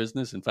forever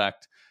business. In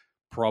fact,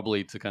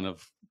 probably to kind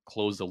of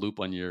close the loop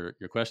on your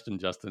question,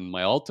 Justin,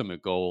 my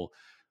ultimate goal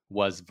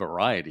was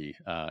variety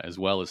as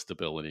well as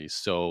stability.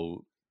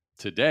 So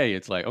today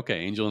it's like, okay,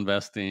 angel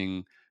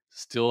investing,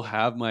 still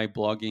have my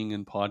blogging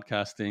and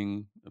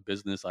podcasting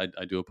business. I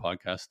do a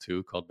podcast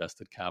too called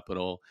Vested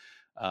Capital.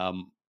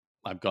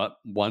 I've got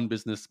one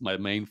business, my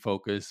main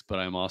focus, but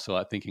I'm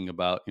also thinking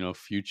about,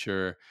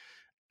 future.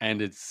 And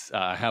it's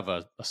I have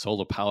a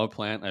solar power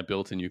plant I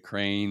built in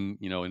Ukraine,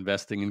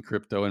 investing in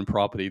crypto and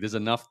property. There's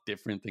enough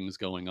different things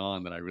going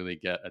on that I really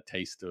get a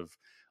taste of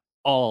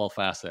all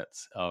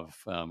facets of,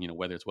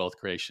 whether it's wealth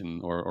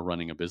creation or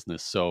running a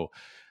business. So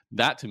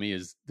that to me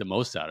is the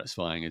most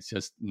satisfying. It's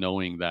just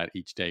knowing that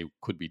each day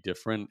could be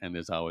different and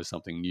there's always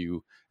something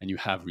new and you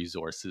have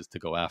resources to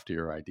go after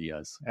your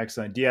ideas.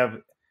 Excellent. Do you have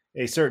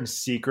a certain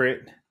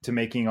secret to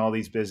making all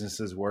these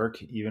businesses work,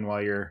 even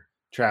while you're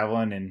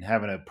traveling and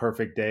having a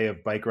perfect day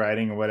of bike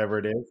riding or whatever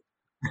it is?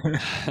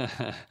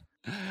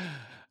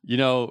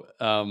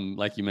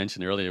 Like you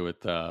mentioned earlier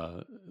with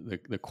the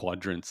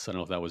quadrants, I don't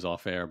know if that was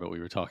off air, but we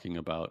were talking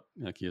about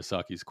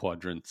Kiyosaki's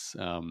quadrants.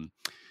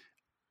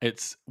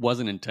 It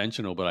wasn't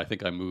intentional, but I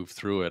think I moved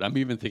through it. I'm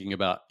even thinking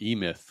about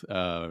E-Myth,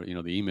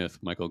 the E-Myth,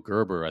 Michael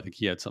Gerber. I think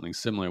he had something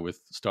similar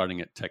with starting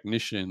at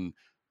technician,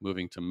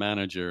 moving to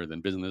manager,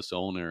 then business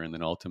owner, and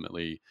then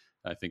ultimately,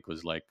 I think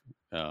was like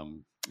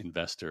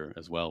investor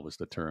as well was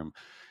the term.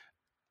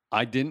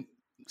 I didn't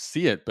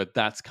see it, but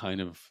that's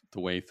kind of the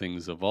way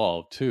things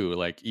evolve too.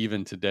 Like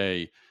even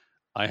today,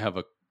 I have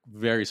a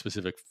very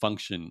specific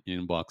function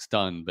in Inbox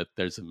Done, but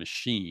there's a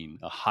machine,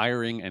 a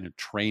hiring and a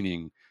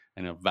training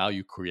and a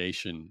value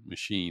creation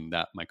machine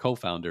that my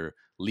co-founder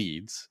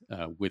leads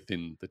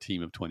within the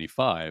team of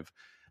 25.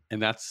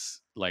 And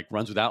that's like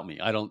runs without me.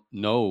 I don't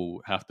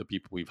know half the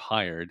people we've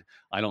hired.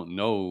 I don't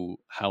know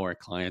how our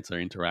clients are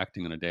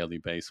interacting on a daily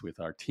basis with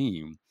our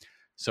team.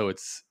 So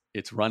it's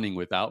running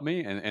without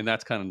me. And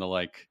that's kind of the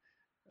like,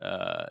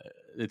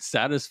 it's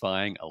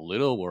satisfying, a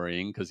little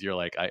worrying, because you're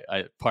like,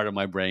 I part of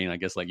my brain, I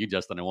guess like you,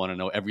 Justin, I want to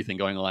know everything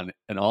going on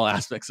in all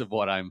aspects of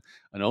what I'm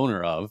an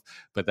owner of,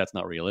 but that's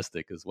not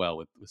realistic as well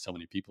with so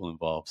many people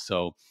involved.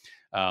 So,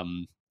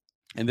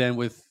 and then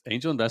with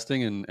angel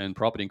investing and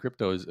property and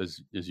crypto,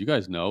 as you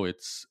guys know,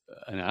 it's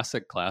an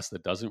asset class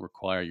that doesn't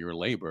require your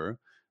labor.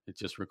 It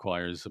just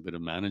requires a bit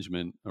of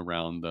management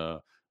around the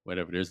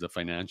whatever it is, the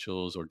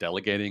financials or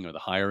delegating or the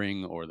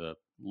hiring or the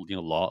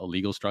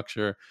legal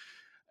structure.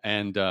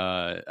 And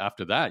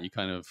after that, you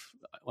kind of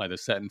either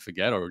set and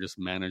forget or just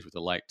manage with a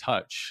light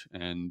touch.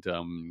 And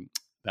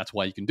that's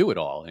why you can do it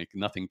all. Like,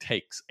 nothing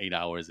takes 8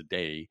 hours a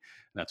day.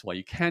 And that's why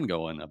you can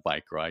go on a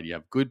bike ride. You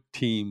have good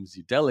teams,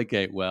 you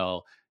delegate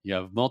well, you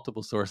have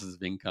multiple sources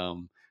of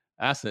income,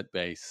 asset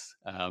base.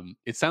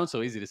 It sounds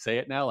so easy to say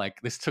it now,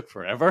 like this took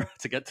forever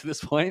to get to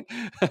this point,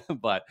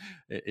 but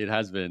it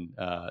has been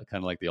kind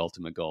of like the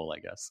ultimate goal, I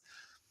guess.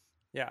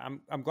 Yeah,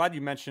 I'm glad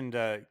you mentioned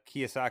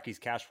Kiyosaki's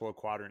cash flow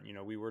quadrant.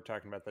 We were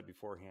talking about that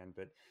beforehand,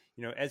 but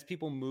as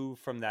people move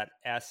from that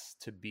S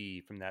to B,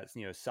 from that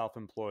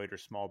self-employed or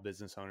small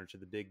business owner to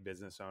the big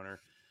business owner,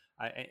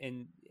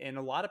 and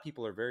a lot of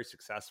people are very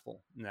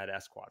successful in that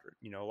S quadrant.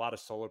 A lot of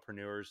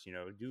solopreneurs,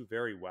 do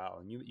very well.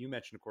 And you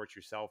mentioned, of course,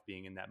 yourself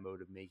being in that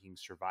mode of making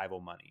survival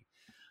money.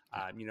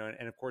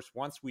 And of course,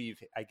 once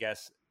we've, I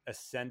guess,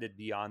 ascended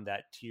beyond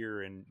that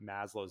tier in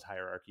Maslow's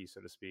hierarchy, so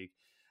to speak.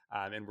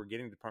 And we're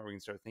getting to the point where we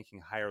can start thinking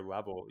higher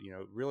level.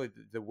 Really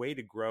the way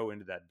to grow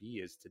into that B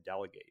is to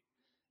delegate.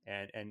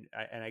 And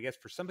I guess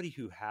for somebody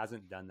who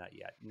hasn't done that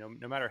yet,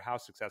 no matter how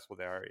successful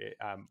they are,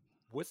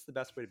 what's the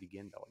best way to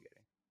begin delegating?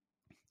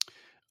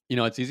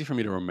 It's easy for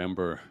me to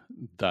remember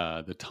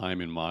the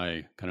time in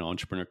my kind of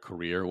entrepreneur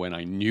career when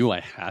I knew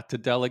I had to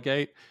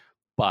delegate,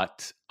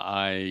 but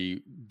I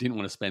didn't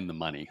want to spend the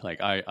money.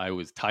 Like I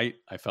was tight.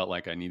 I felt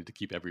like I needed to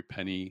keep every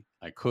penny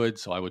I could.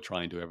 So I would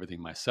try and do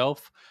everything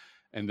myself.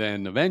 And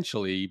then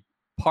eventually,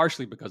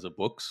 partially because of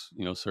books,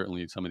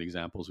 certainly some of the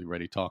examples we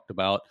already talked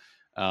about,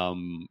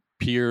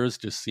 peers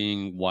just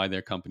seeing why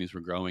their companies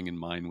were growing and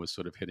mine was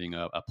sort of hitting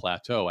a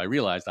plateau, I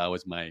realized I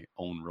was my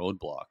own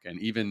roadblock. And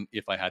even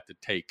if I had to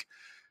take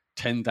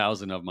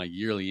 10,000 of my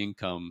yearly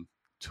income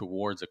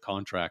towards a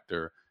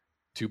contractor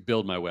to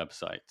build my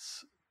websites,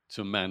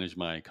 to manage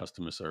my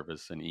customer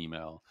service and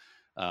email,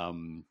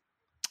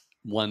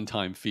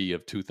 one-time fee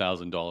of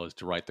 $2,000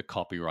 to write the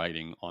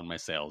copywriting on my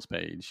sales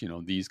page,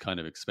 these kind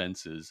of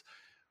expenses.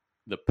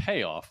 The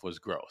payoff was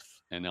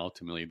growth. And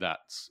ultimately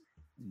that's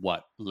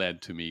what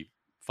led to me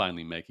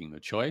finally making the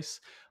choice.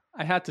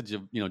 I had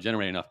to,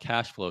 generate enough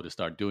cash flow to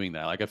start doing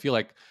that. Like, I feel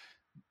like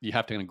you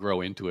have to kind of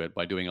grow into it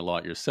by doing a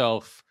lot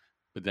yourself,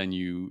 but then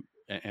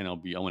I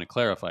want to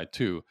clarify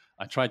too,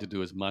 I tried to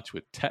do as much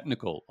with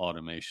technical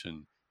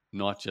automation,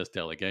 not just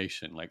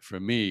delegation. Like for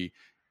me,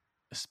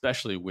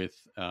 especially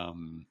with,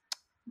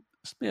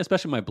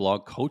 especially my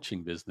blog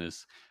coaching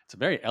business, it's a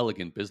very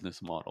elegant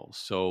business model.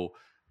 So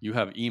you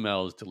have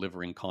emails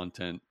delivering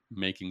content,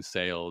 making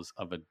sales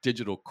of a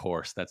digital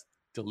course that's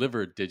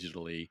delivered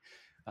digitally.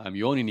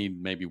 You only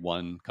need maybe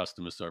one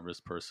customer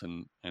service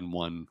person and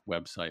one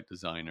website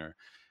designer.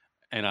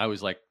 And I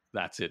was like,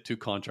 that's it, two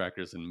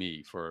contractors and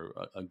me for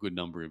a good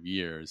number of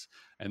years.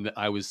 And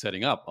I was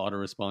setting up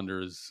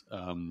autoresponders,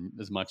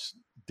 as much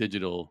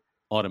digital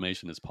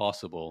automation as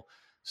possible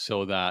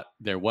so that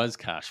there was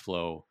cash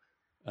flow.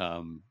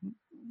 A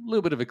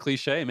little bit of a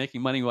cliche,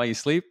 making money while you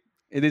sleep.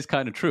 It is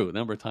kind of true. A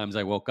number of times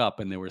I woke up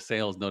and there were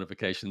sales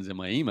notifications in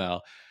my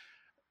email.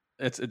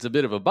 It's a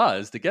bit of a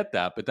buzz to get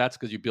that, but that's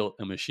because you built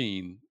a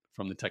machine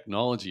from the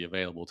technology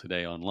available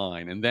today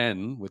online. And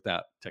then with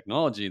that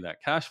technology,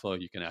 that cash flow,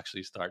 you can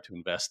actually start to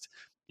invest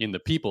in the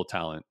people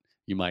talent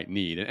you might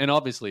need. And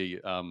obviously,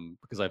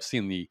 because I've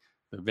seen the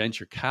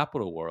venture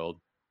capital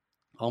world,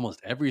 almost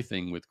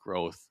everything with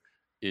growth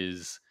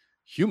is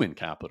human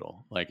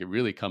capital. Like, it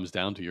really comes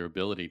down to your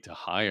ability to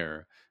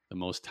hire the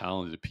most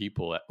talented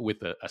people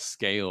with a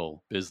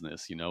scale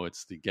business.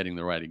 It's getting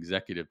the right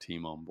executive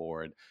team on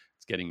board.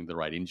 It's getting the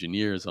right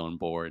engineers on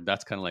board.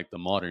 That's kind of like the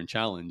modern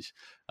challenge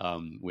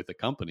with the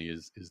company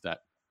is that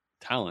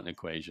talent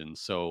equation.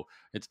 So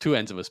it's two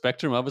ends of a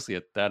spectrum. Obviously,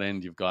 at that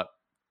end, you've got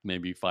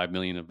maybe 5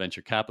 million of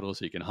venture capital,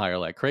 so you can hire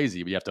like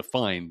crazy, but you have to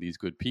find these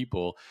good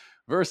people.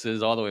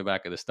 Versus all the way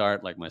back at the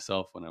start, like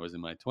myself, when I was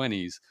in my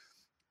 20s,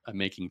 I'm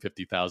making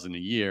 50,000 a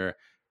year.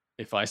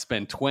 If I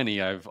spend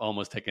 20, I've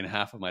almost taken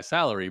half of my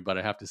salary, but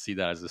I have to see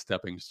that as a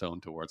stepping stone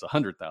towards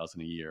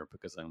 100,000 a year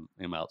because I'm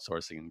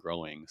outsourcing and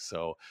growing.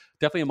 So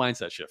definitely a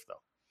mindset shift,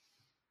 though.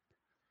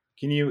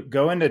 Can you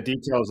go into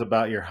details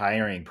about your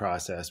hiring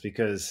process?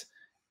 Because,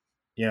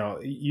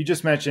 you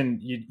just mentioned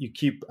you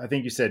keep, I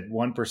think you said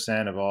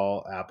 1% of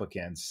all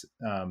applicants.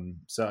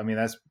 So, I mean,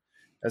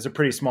 that's a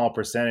pretty small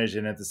percentage.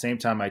 And at the same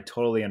time, I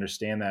totally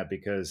understand that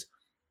because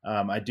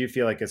I do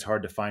feel like it's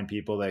hard to find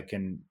people that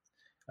can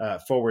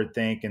forward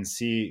think and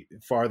see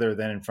farther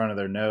than in front of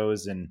their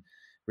nose and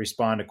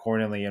respond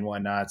accordingly and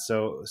whatnot.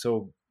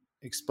 So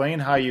explain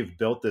how you've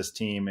built this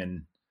team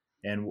and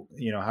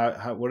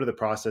how what are the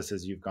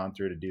processes you've gone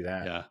through to do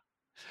that? Yeah.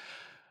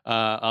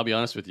 I'll be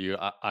honest with you.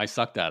 I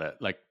sucked at it.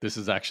 Like, this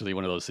is actually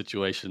one of those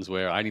situations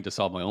where I need to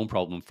solve my own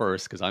problem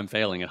first because I'm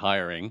failing at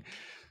hiring.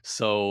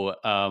 So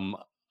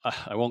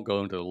I won't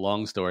go into the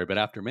long story, but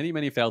after many,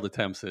 many failed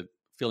attempts at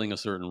filling a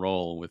certain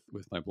role with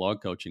my blog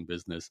coaching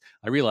business,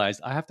 I realized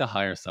I have to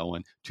hire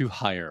someone to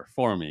hire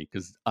for me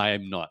because I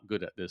am not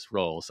good at this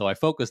role. So I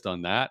focused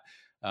on that.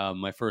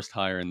 My first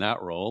hire in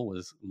that role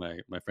was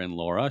my friend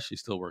Laura. She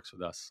still works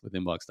with us with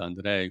Inbox Done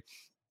today.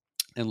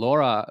 And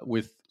Laura,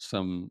 with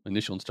some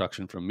initial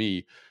instruction from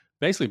me,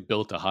 basically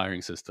built a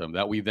hiring system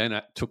that we then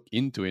took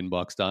into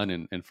Inbox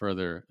Done and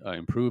further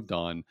improved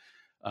on.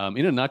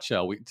 In a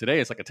nutshell, today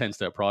it's like a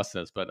 10-step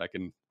process, but I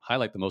can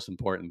highlight the most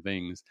important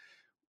things.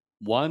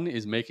 One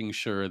is making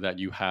sure that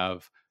you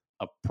have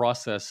a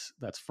process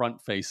that's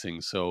front facing.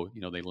 So,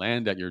 they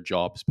land at your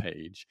jobs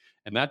page.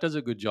 And that does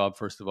a good job,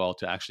 first of all,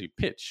 to actually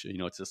pitch.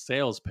 It's a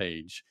sales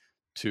page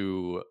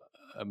to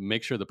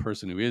make sure the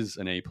person who is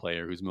an A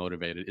player, who's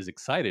motivated, is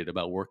excited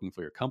about working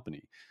for your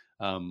company.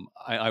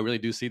 I really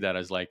do see that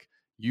as like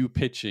you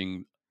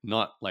pitching,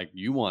 not like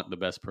you want the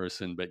best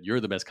person, but you're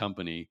the best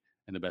company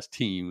and the best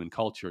team and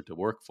culture to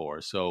work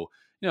for. So,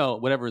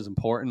 whatever is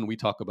important, we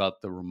talk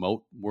about the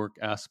remote work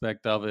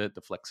aspect of it,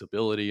 the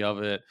flexibility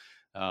of it,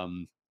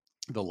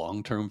 the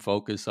long-term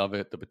focus of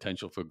it, the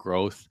potential for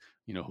growth,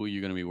 who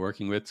you're going to be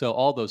working with. So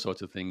all those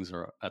sorts of things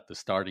are at the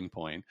starting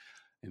point.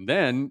 And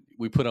then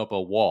we put up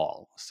a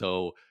wall.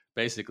 So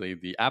basically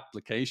the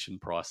application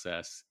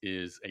process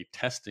is a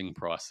testing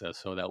process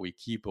so that we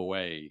keep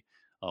away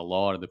a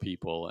lot of the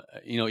people.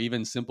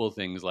 Even simple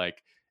things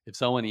like if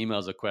someone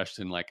emails a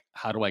question like,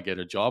 how do I get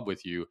a job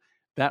with you?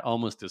 That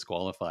almost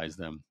disqualifies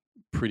them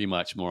pretty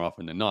much more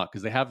often than not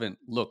because they haven't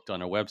looked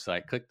on our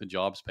website, clicked the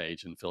jobs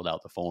page and filled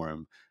out the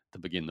form to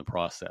begin the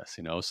process.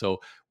 So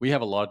we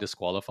have a lot of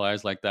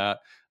disqualifiers like that.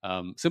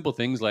 Simple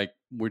things like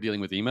we're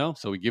dealing with email.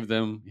 So we give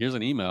them, here's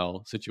an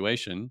email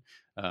situation.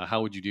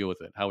 How would you deal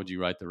with it? How would you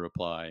write the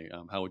reply?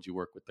 How would you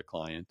work with the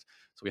client?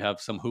 So we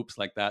have some hoops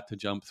like that to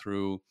jump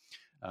through.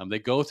 They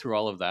go through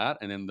all of that.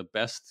 And then the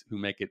best who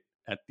make it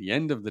at the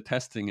end of the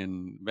testing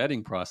and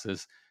vetting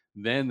process,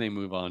 then they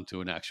move on to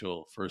an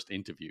actual first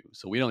interview.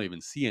 So we don't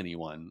even see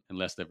anyone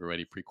unless they've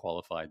already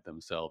pre-qualified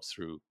themselves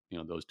through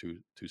those two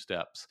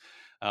steps.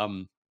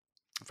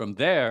 From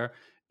there,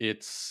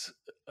 it's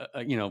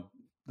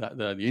the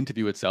the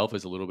interview itself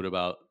is a little bit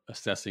about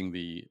assessing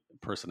the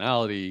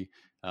personality,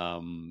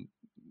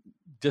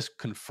 just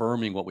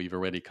confirming what we've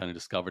already kind of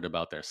discovered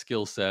about their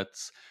skill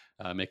sets,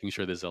 making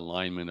sure there's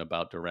alignment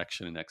about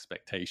direction and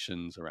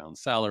expectations around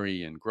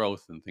salary and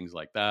growth and things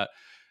like that.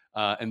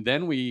 And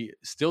then we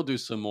still do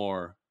some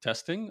more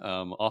testing.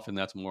 Often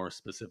that's more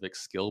specific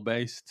skill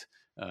based.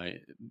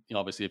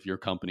 Obviously, if your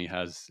company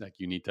has, like,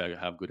 you need to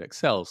have good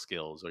Excel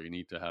skills or you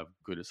need to have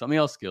good something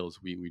else skills,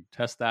 we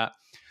test that.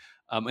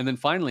 And then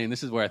finally, and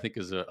this is where I think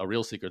is a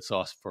real secret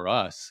sauce for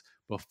us,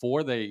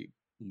 before they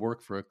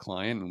work for a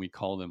client and we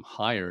call them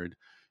hired,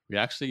 we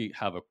actually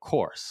have a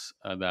course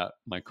that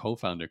my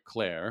co-founder,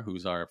 Claire,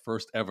 who's our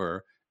first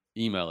ever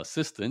email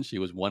assistant, she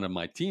was one of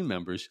my team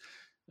members.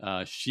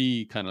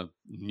 She kind of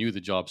knew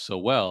the job so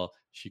well,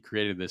 she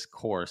created this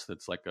course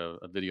that's like a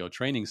video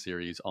training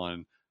series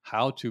on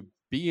how to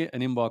be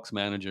an inbox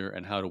manager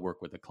and how to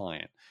work with a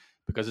client,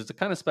 because it's a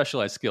kind of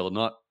specialized skill.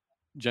 Not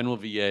general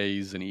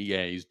VAs and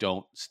EAs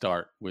don't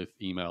start with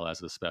email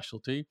as a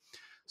specialty.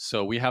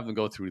 So we have them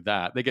go through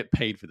that. They get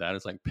paid for that.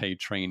 It's like paid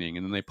training.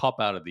 And then they pop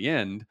out at the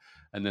end.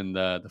 And then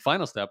the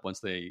final step,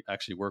 once they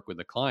actually work with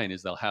the client,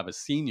 is they'll have a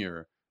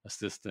senior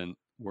assistant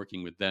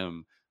working with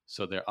them.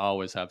 So they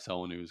always have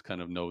someone who's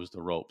kind of knows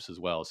the ropes as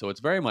well. So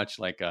it's very much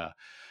like I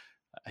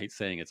hate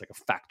saying it's like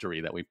a factory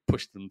that we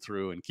push them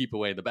through and keep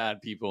away the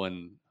bad people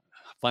and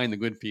find the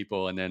good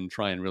people, and then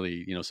try and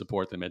really,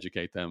 support them,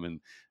 educate them,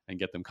 and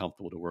get them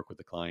comfortable to work with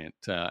the client.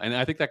 And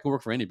I think that can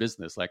work for any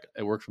business. Like,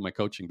 it worked for my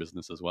coaching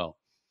business as well.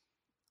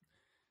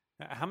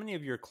 How many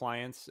of your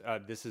clients,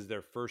 this is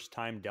their first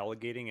time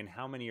delegating, and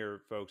how many are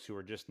folks who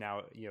are just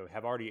now,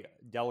 have already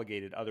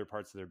delegated other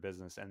parts of their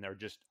business and they're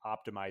just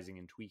optimizing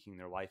and tweaking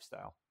their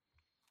lifestyle?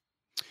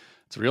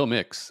 It's a real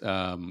mix.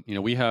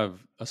 We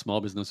have a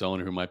small business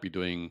owner who might be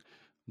doing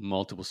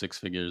multiple 6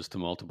 figures to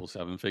multiple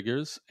 7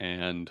 figures,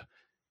 and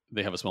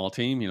they have a small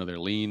team. They're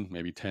lean,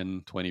 maybe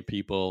 10, 20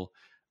 people.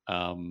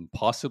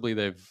 Possibly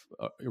they've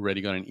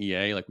already got an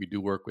EA. Like, we do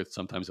work with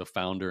sometimes a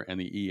founder and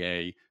the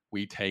EA.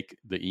 We take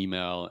the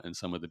email and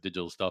some of the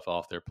digital stuff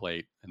off their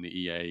plate, and the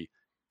EA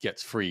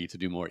gets free to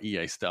do more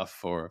EA stuff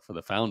for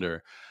the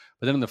founder.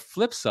 But then on the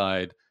flip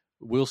side,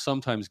 we'll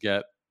sometimes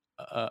get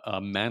a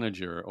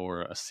manager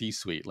or a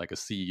C-suite, like a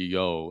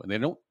CEO, and they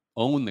don't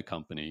own the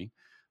company,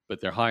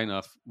 but they're high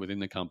enough within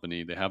the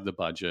company. They have the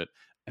budget,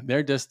 and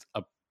they're just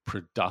a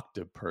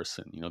productive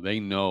person. They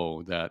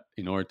know that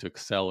in order to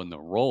excel in the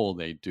role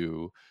they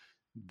do,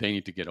 they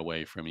need to get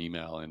away from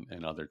email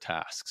and other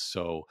tasks.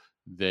 So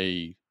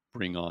they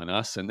bring on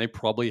us, and they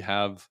probably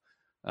have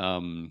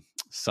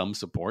some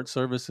support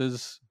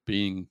services.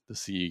 Being the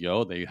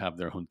CEO, they have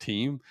their own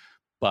team,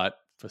 but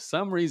for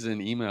some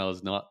reason, email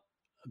is not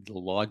the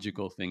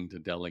logical thing to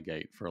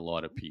delegate for a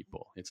lot of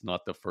people. It's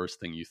not the first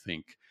thing you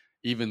think,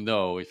 even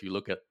though if you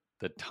look at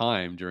the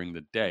time during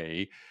the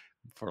day,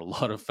 for a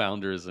lot of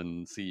founders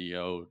and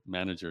CEO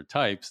manager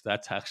types,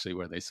 that's actually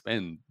where they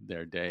spend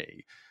their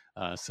day.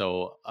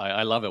 So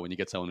I love it when you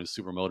get someone who's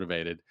super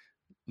motivated,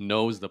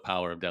 knows the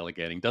power of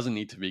delegating, doesn't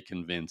need to be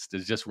convinced,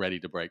 is just ready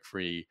to break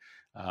free.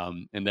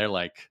 And they're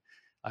like,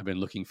 I've been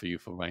looking for you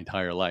for my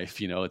entire life.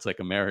 It's like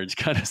a marriage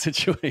kind of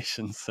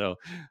situation. So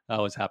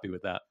I was happy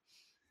with that.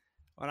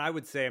 And I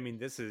would say,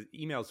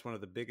 email is one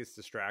of the biggest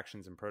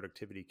distractions and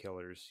productivity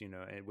killers,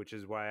 which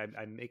is why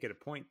I make it a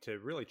point to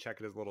really check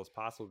it as little as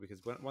possible.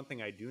 Because one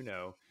thing I do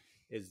know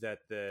is that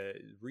the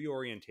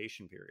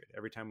reorientation period,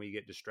 every time we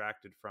get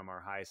distracted from our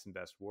highest and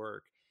best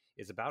work,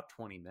 is about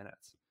 20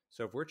 minutes.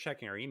 So if we're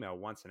checking our email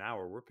once an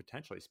hour, we're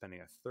potentially spending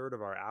a third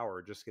of our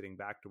hour just getting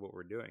back to what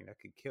we're doing. That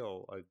could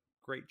kill a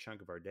great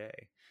chunk of our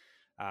day.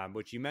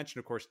 Which you mentioned,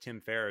 of course, Tim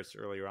Ferriss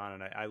earlier on.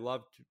 And I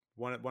loved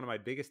one of my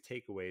biggest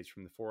takeaways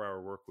from the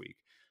 4-hour work week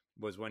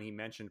was when he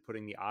mentioned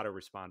putting the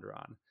autoresponder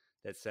on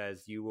that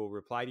says you will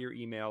reply to your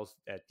emails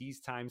at these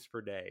times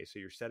per day. So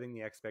you're setting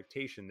the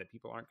expectation that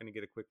people aren't going to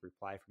get a quick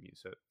reply from you.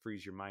 So it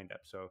frees your mind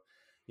up. So,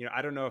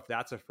 I don't know if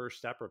that's a first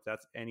step or if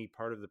that's any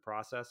part of the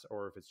process,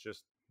 or if it's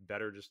just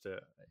better just to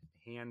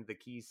hand the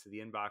keys to the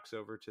inbox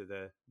over to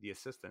the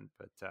assistant.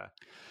 But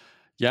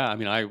yeah,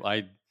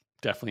 I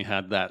definitely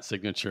had that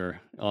signature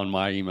on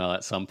my email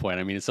at some point.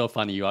 It's so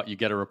funny. You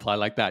get a reply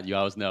like that. You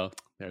always know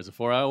there's a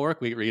 4-hour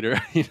work week reader.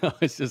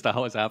 It's just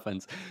always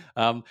happens.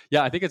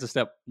 Yeah, I think it's a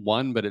step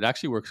one, but it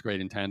actually works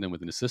great in tandem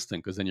with an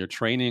assistant, because then you're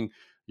training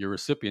your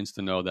recipients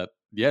to know that,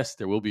 yes,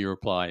 there will be a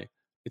reply.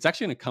 It's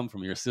actually going to come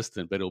from your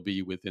assistant, but it'll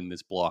be within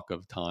this block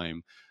of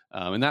time.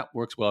 And that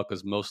works well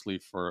because mostly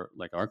for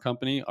like our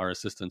company, our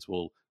assistants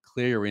will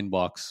clear your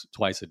inbox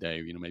twice a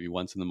day, maybe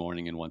once in the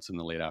morning and once in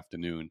the late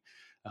afternoon.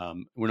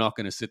 We're not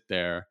going to sit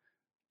there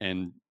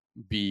and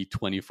be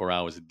 24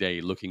 hours a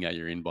day looking at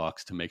your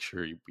inbox to make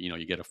sure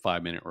you get a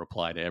 5-minute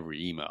reply to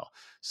every email.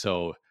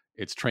 So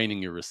it's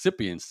training your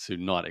recipients to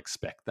not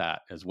expect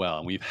that as well.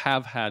 And we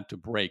have had to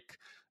break.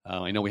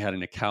 I know we had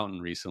an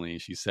accountant recently,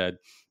 and she said,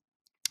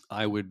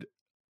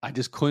 I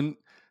just couldn't.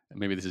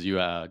 Maybe this is you,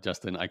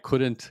 Justin. I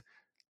couldn't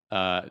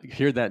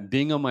hear that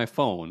ding on my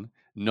phone,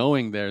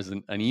 knowing there's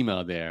an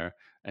email there,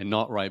 and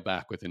not write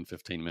back within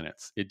 15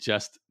 minutes. It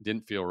just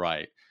didn't feel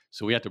right.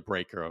 So we had to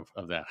break her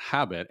of that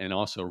habit and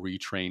also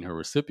retrain her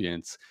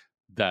recipients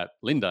that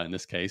Linda, in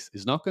this case,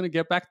 is not going to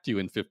get back to you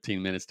in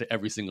 15 minutes to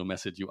every single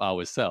message you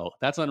always sell.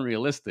 That's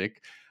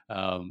unrealistic.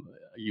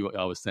 You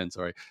always send,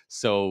 sorry.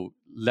 So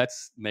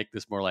let's make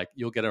this more like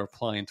you'll get a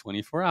reply in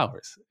 24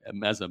 hours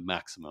as a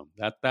maximum.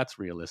 That's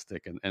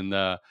realistic.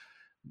 And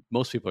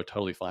most people are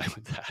totally fine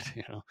with that,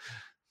 you know.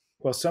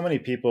 Well, so many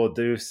people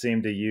do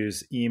seem to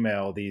use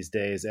email these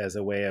days as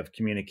a way of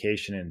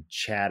communication and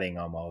chatting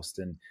almost.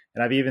 And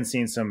I've even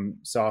seen some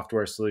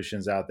software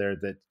solutions out there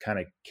that kind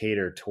of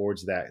cater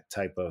towards that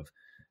type of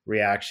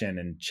reaction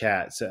and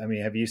chat. So, I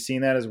mean, have you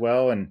seen that as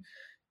well? And,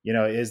 you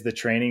know, is the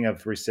training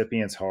of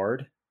recipients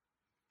hard?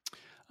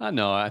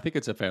 No, I think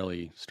it's a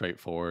fairly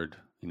straightforward,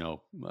 you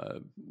know,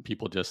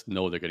 people just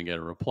know they're going to get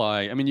a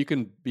reply. I mean, you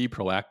can be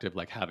proactive,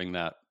 like having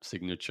that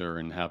signature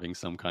and having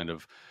some kind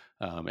of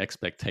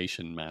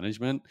expectation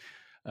management.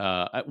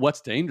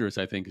 What's dangerous,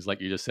 I think, is like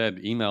you just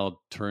said,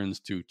 email turns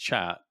to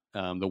chat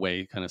the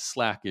way kind of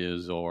Slack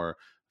is, or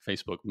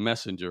Facebook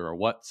Messenger or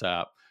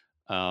WhatsApp.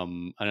 I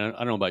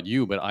don't know about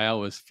you, but I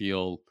always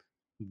feel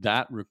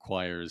that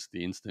requires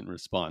the instant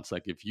response.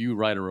 Like if you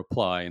write a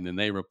reply and then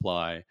they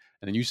reply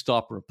and then you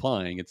stop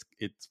replying,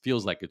 it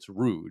feels like it's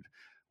rude.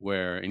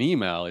 Where in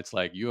email, it's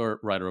like you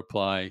write a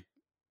reply,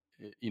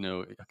 you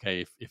know,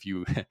 okay, if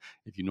you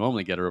if you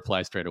normally get a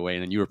reply straight away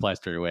and then you reply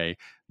straight away,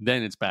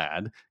 then it's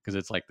bad because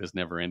it's like this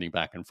never ending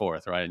back and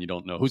forth, right? And you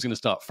don't know who's going to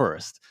stop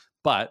first.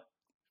 But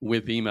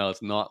with email,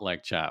 it's not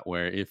like chat,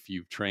 where if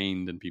you've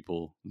trained and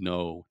people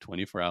know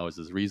 24 hours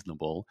is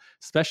reasonable,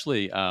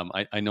 especially,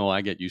 I know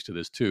I get used to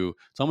this too.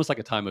 It's almost like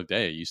a time of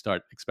day. You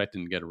start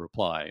expecting to get a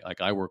reply.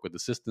 Like I work with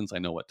assistants. I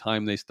know what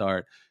time they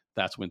start.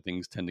 That's when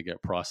things tend to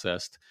get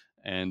processed.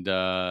 And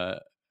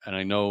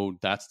I know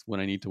that's when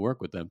I need to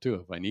work with them too,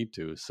 if I need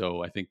to.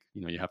 So I think,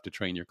 you know, you have to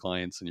train your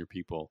clients and your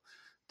people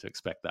to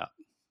expect that.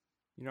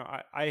 You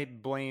know, I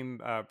blame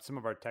some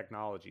of our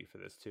technology for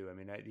this too. I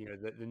mean, you know,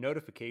 the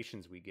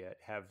notifications we get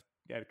have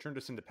turned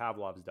us into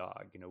Pavlov's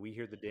dog. You know, we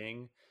hear the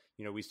ding,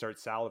 you know, we start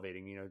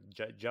salivating. You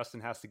know,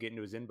 Justin has to get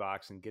into his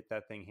inbox and get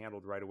that thing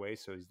handled right away,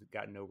 so he's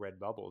got no red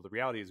bubble. The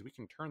reality is we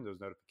can turn those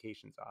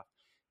notifications off.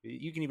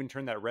 You can even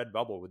turn that red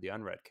bubble with the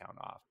unread count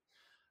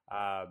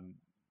off.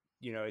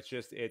 You know,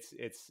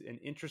 it's an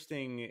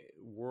interesting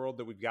world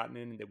that we've gotten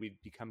in, that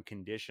we've become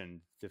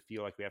conditioned to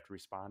feel like we have to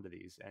respond to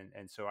these.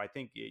 And so I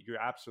think you're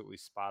absolutely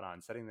spot on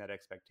setting that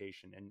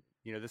expectation. And,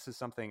 you know, this is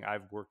something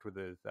I've worked with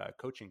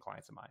coaching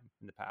clients of mine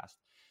in the past,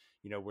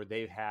 you know, where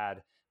they've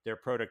had their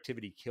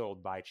productivity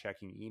killed by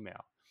checking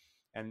email.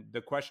 And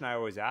the question I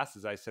always ask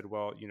is, I said,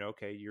 well, you know,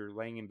 okay, you're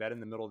laying in bed in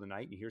the middle of the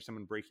night and you hear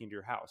someone breaking into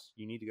your house.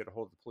 You need to get a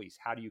hold of the police.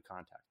 How do you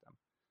contact them?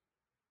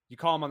 You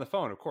call them on the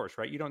phone, of course,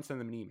 right? You don't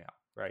send them an email,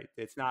 right?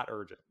 It's not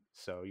urgent.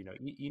 So, you know,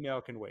 email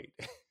can wait.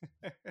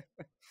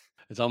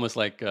 It's almost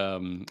like,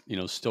 you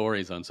know,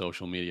 stories on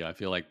social media. I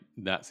feel like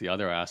that's the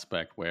other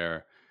aspect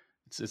where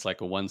it's like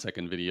a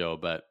 1-second video,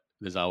 but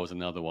there's always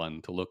another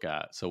one to look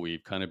at. So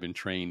we've kind of been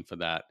trained for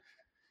that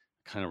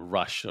kind of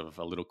rush of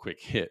a little quick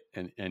hit.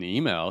 And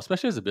email,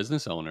 especially as a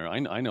business owner, I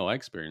know I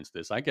experienced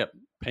this. I get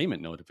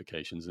payment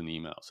notifications in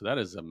email. So that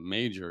is a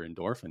major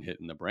endorphin hit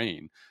in the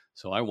brain.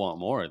 So I want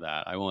more of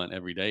that. I want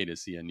every day to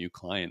see a new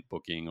client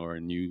booking or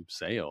a new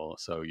sale.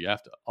 So you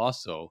have to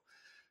also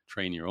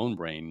train your own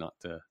brain not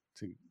to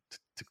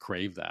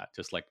crave that,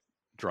 just like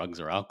drugs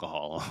or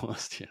alcohol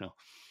almost, you know.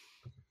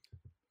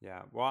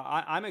 Yeah, well,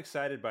 I'm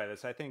excited by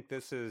this. I think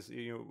this is,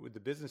 you know, the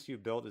business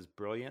you've built is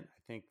brilliant.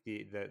 I think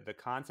the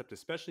concept,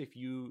 especially if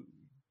you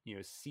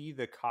know, see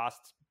the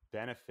cost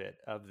benefit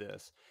of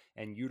this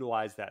and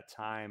utilize that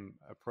time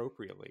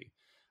appropriately,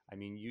 I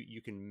mean,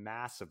 you can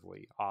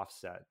massively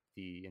offset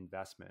the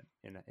investment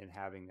in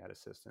having that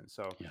assistance.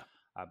 So,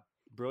 yeah.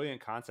 Brilliant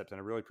concept, and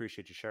I really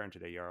appreciate you sharing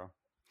today, Yaro.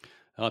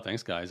 Oh,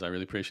 thanks, guys. I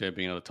really appreciate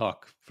being able to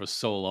talk for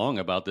so long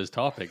about this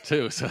topic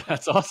too. So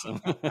that's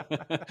awesome.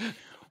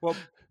 Well,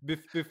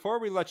 before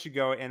we let you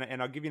go,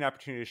 and I'll give you an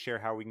opportunity to share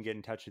how we can get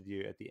in touch with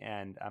you at the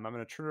end, I'm going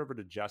to turn it over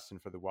to Justin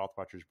for the Wealth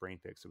Watchers Brain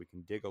Pick so we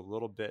can dig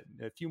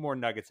a few more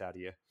nuggets out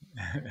of you.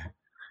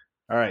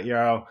 All right,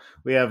 Yaro,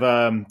 we have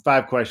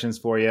 5 questions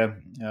for you.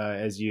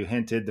 As you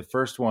hinted, the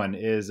first one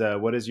is,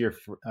 what is your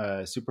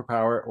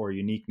superpower or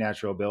unique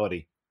natural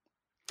ability?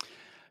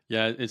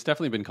 Yeah, it's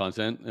definitely been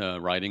content,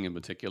 writing in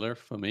particular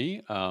for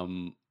me.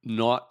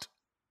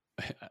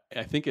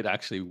 I think it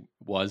actually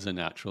was a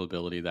natural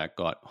ability that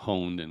got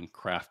honed and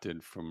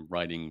crafted from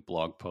writing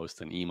blog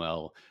posts and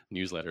email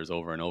newsletters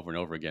over and over and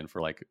over again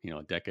for like, you know,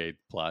 a decade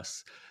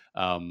plus.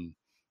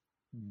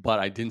 But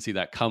I didn't see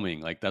that coming.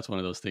 Like, that's one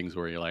of those things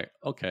where you're like,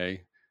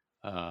 okay,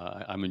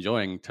 I'm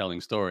enjoying telling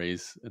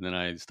stories. And then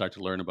I start to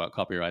learn about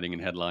copywriting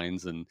and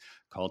headlines and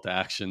call to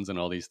actions and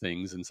all these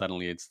things. And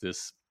suddenly it's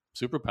this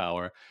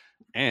superpower.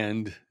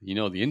 And, you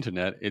know, the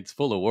internet, it's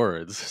full of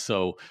words.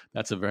 So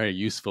that's a very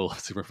useful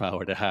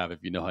superpower to have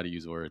if you know how to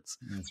use words.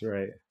 That's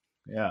right.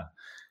 Yeah.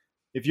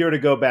 If you were to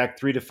go back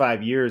 3 to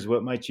 5 years,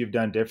 what might you have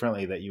done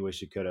differently that you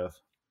wish you could have?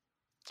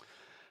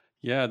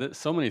 Yeah,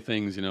 so many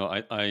things.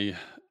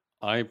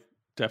 I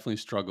definitely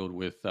struggled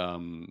with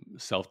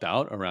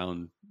self-doubt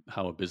around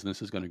how a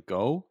business is going to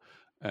go.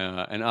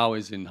 And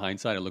always in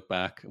hindsight, I look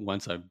back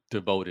once I've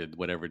devoted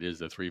whatever it is,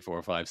 the 3,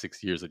 4, 5,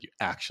 6 years that you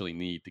actually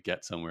need to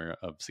get somewhere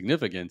of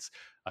significance.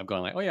 I've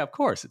gone like, oh yeah, of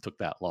course it took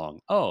that long.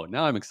 Oh,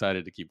 now I'm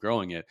excited to keep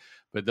growing it.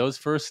 But those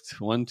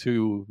first 1,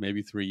 2,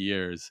 maybe 3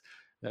 years,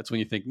 that's when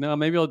you think, no,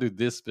 maybe I'll do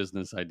this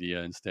business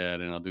idea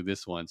instead, and I'll do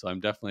this one. So I'm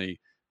definitely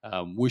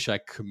wish I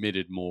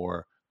committed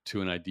more to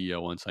an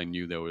idea once I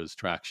knew there was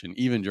traction,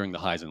 even during the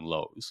highs and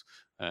lows,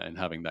 and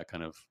having that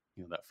kind of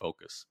that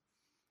focus.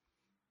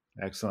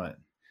 Excellent.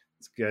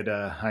 It's good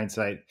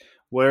hindsight.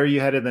 Where are you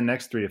headed the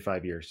next 3 to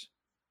 5 years?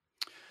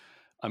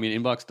 I mean,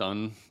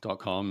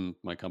 inboxdone.com,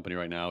 my company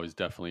right now, is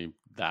definitely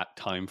that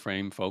time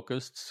frame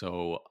focused.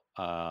 So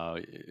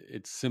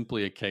it's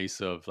simply a case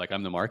of like,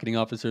 I'm the marketing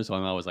officer, so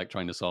I'm always like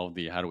trying to solve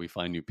the how do we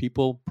find new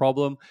people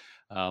problem.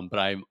 But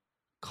I'm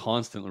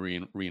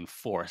constantly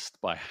reinforced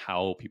by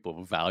how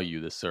people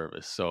value the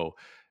service. So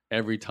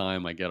every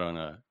time I get on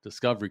a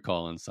discovery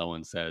call and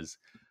someone says,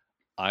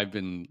 I've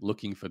been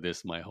looking for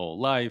this my whole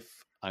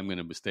life, I'm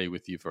going to stay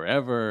with you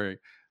forever.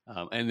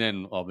 And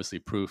then obviously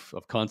proof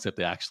of concept,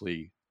 they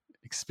actually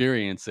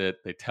experience it,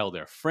 they tell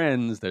their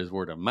friends, there's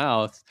word of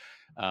mouth.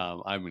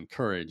 I'm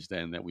encouraged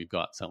then that we've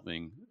got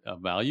something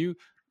of value.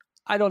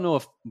 I don't know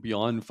if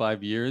beyond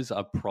 5 years,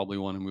 I probably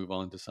want to move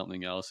on to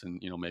something else and,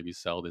 maybe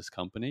sell this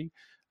company.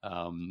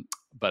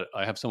 But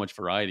I have so much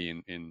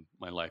variety in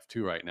my life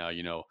too right now.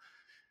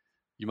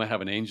 You might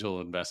have an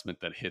angel investment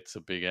that hits a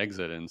big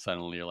exit and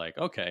suddenly you're like,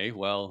 okay,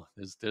 well,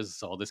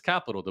 there's all this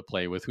capital to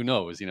play with. Who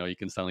knows? You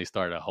can suddenly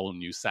start a whole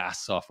new SaaS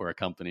software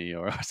company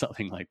or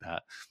something like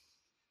that.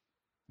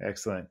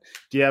 Excellent.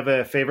 Do you have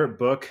a favorite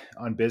book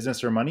on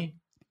business or money?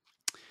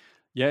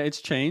 Yeah,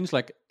 it's changed.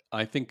 Like,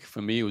 I think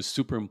for me, it was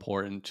super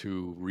important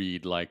to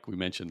read, like we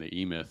mentioned, the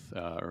E-Myth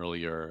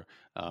earlier,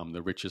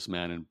 The Richest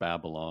Man in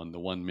Babylon, The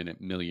 1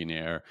 Minute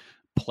Millionaire,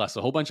 plus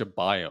a whole bunch of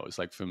bios.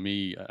 Like for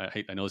me,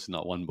 I know this is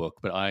not one book,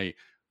 but I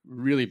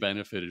really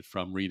benefited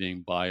from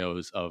reading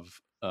bios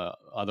of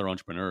other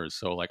entrepreneurs.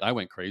 So like I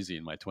went crazy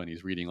in my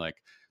 20s reading like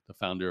the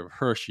founder of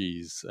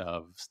Hershey's,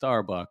 of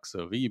Starbucks,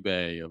 of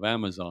eBay, of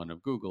Amazon,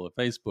 of Google, of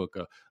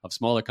Facebook, of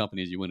smaller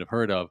companies you wouldn't have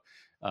heard of.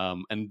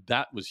 And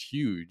that was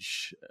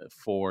huge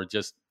for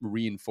just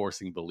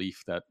reinforcing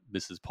belief that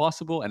this is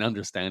possible and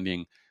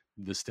understanding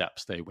the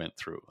steps they went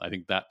through. I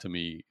think that to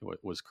me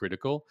was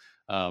critical.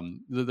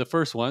 The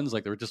first ones,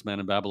 like The Richest Man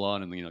in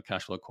Babylon and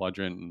Cash Flow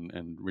Quadrant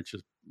and Rich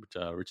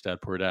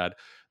Dad Poor Dad,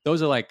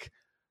 those are like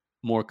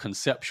more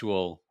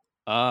conceptual.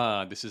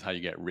 This is how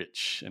you get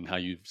rich and how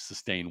you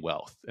sustain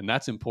wealth, and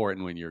that's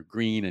important when you're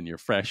green and you're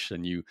fresh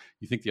and you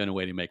think the only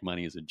way to make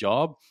money is a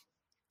job.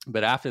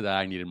 But after that,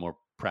 I needed more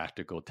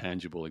practical,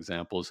 tangible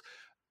examples.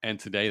 And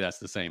today that's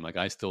the same. Like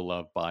I still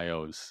love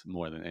bios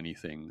more than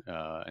anything.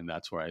 And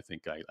that's where I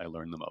think I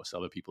learn the most,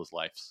 other people's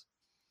lives.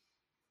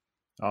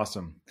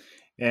 Awesome.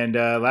 And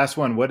last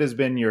one, what has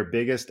been your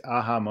biggest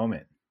aha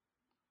moment?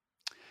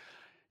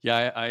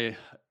 Yeah, I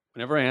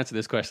whenever I answer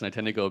this question, I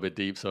tend to go a bit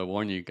deep. So I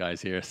warn you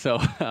guys here. So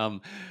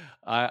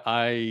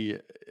I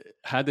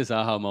had this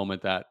aha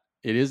moment that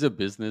it is a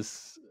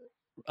business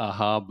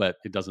aha, but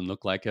it doesn't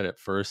look like it at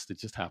first. It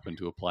just happened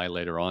to apply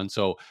later on.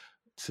 So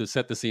to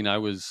set the scene, I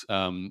was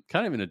kind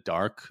of in a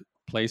dark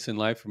place in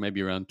life for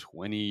maybe around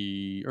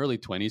early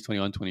 20s,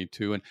 21,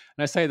 22. And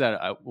I say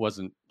that I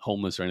wasn't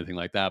homeless or anything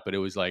like that, but it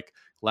was like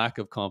lack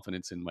of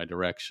confidence in my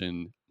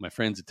direction. My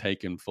friends had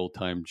taken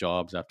full-time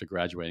jobs after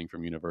graduating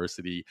from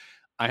university.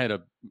 I had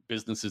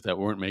businesses that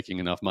weren't making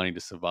enough money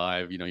to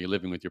survive. You're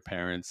living with your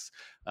parents.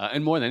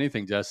 And more than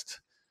anything, just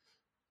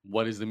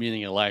what is the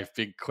meaning of life?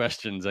 Big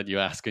questions that you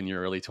ask in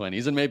your early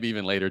 20s and maybe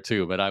even later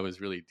too. But I was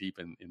really deep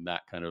in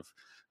that kind of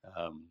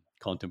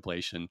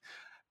contemplation.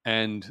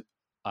 And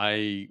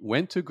I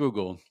went to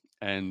Google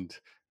and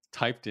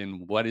typed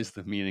in what is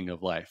the meaning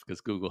of life,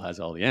 because Google has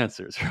all the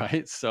answers,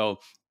 right? So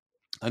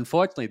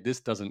unfortunately,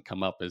 this doesn't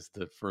come up as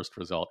the first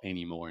result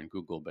anymore in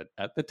Google, but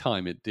at the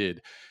time it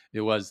did.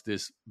 It was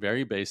this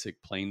very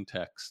basic plain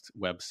text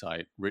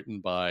website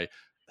written by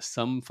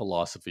some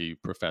philosophy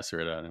professor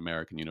at an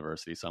American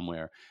university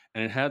somewhere.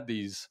 And it had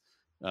these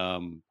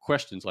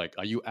questions like,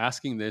 are you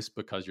asking this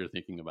because you're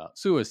thinking about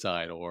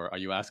suicide? Or are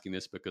you asking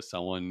this because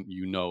someone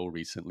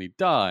recently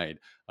died?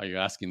 Are you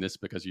asking this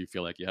because you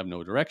feel like you have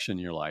no direction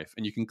in your life?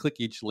 And you can click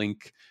each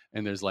link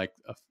and there's like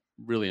a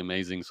really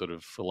amazing sort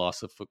of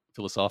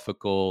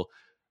philosophical,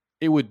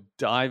 it would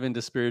dive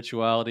into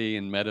spirituality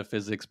and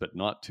metaphysics, but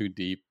not too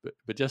deep,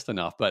 but just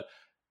enough. But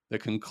the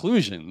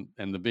conclusion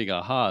and the big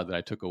aha that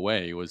I took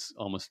away was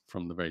almost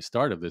from the very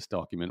start of this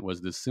document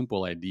was this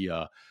simple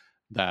idea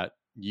that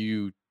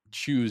you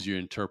choose your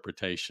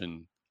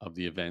interpretation of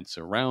the events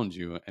around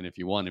you. And if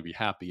you want to be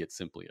happy, it's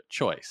simply a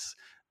choice.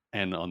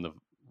 And on the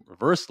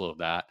reversal of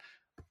that,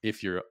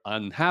 if you're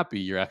unhappy,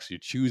 you're actually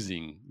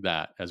choosing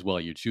that as well.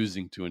 You're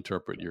choosing to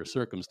interpret your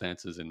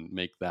circumstances and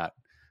make that,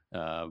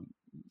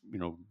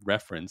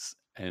 reference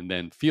and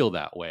then feel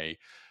that way.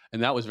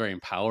 And that was very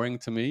empowering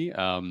to me.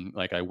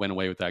 Like I went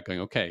away with that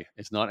going, okay,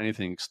 it's not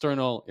anything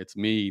external. It's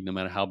me. No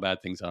matter how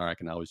bad things are, I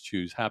can always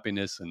choose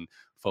happiness and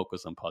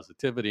focus on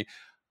positivity.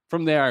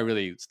 From there, I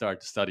really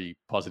started to study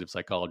positive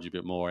psychology a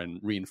bit more and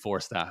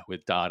reinforce that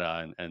with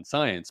data and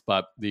science.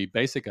 But the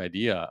basic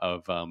idea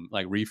of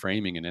like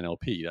reframing in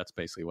NLP, that's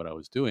basically what I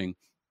was doing.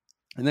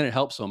 And then it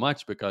helps so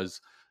much because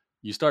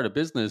you start a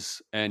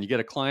business and you get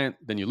a client,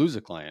 then you lose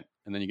a client,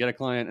 and then you get a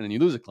client and then you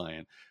lose a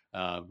client.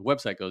 The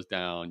website goes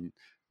down,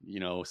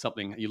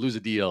 something, you lose a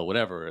deal,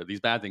 whatever. These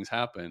bad things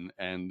happen.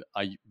 And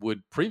I'd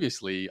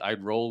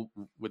roll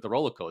with the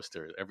roller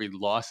coaster. Every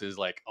loss is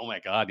like, oh my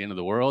God, the end of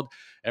the world.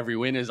 Every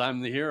win is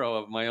I'm the hero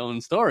of my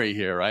own story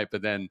here, right?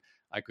 But then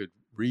I could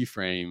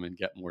reframe and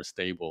get more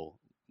stable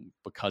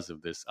because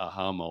of this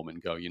aha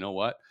moment. Go, you know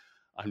what?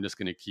 I'm just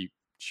going to keep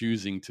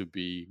choosing to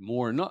be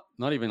more, not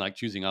even like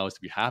choosing always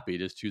to be happy,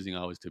 just choosing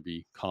always to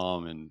be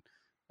calm and,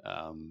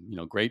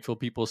 grateful,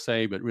 people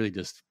say, but really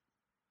just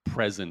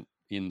present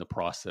in the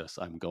process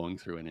I'm going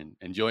through and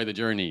enjoy the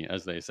journey,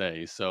 as they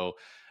say. So,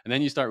 and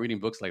then you start reading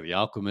books like The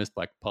Alchemist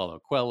by Paulo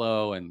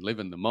Coelho and Live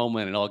in the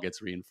Moment, and it all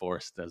gets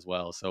reinforced as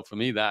well. So for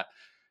me, that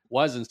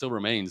was and still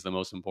remains the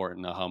most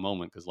important aha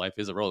moment, because life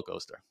is a roller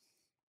coaster.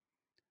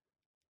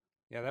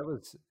 Yeah, that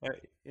was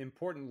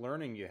important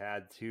learning you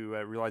had to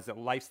realize that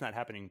life's not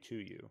happening to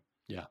you.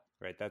 Yeah.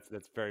 Right. That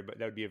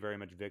would be a very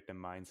much victim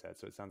mindset.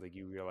 So it sounds like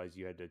you realized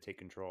you had to take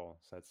control.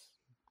 So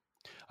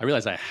I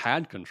realized I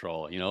had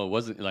control. It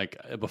wasn't like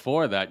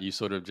before that you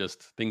sort of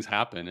just, things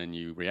happen and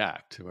you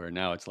react, where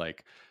now it's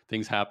like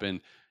things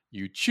happen,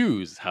 you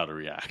choose how to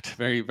react.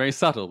 Very, very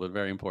subtle, but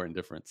very important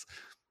difference.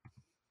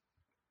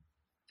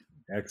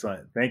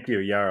 Excellent. Thank you,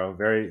 Yaro.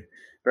 Very,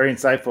 very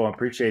insightful. I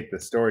appreciate the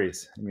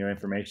stories and your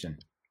information.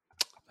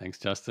 Thanks,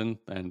 Justin.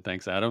 And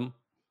thanks, Adam.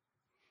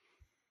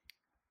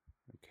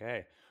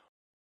 Okay.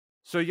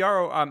 So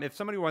Yaro, if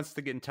somebody wants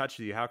to get in touch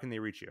with you, how can they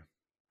reach you?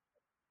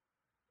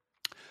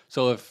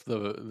 So if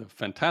the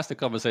fantastic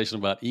conversation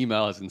about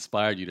email has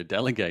inspired you to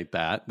delegate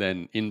that,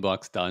 then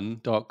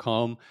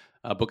inboxdone.com,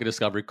 book a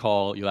discovery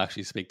call. You'll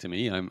actually speak to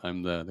me.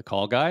 I'm the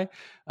call guy.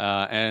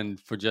 And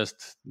for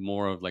just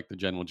more of like the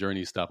general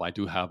journey stuff, I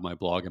do have my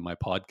blog and my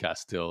podcast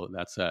still.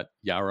 That's at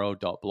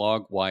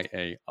yaro.blog,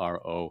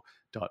 YARO.blog.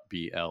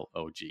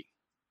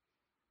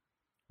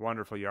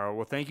 Wonderful, Yaro.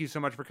 Well, thank you so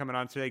much for coming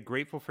on today.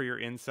 Grateful for your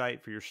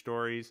insight, for your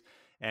stories,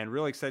 and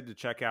really excited to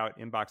check out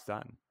Inbox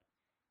Done.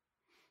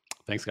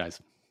 Thanks, guys.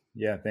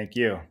 Yeah, thank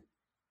you.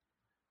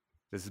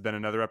 This has been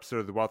another episode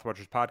of the Wealth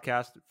Watchers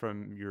podcast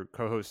from your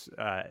co-hosts,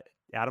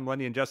 Adam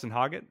Lundy and Justin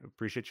Hoggett.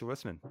 Appreciate you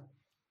listening.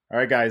 All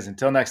right, guys.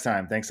 Until next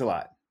time, thanks a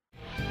lot.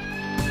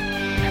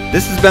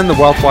 This has been the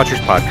Wealth Watchers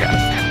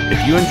podcast.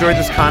 If you enjoyed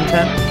this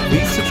content,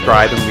 please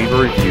subscribe and leave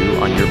a review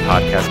on your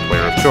podcast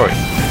player of choice.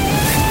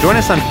 Join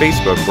us on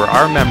Facebook, where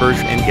our members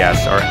and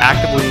guests are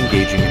actively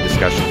engaging in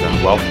discussions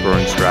on wealth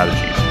growing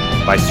strategies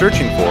by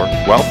searching for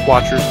Wealth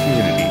Watchers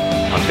Community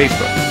on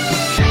Facebook.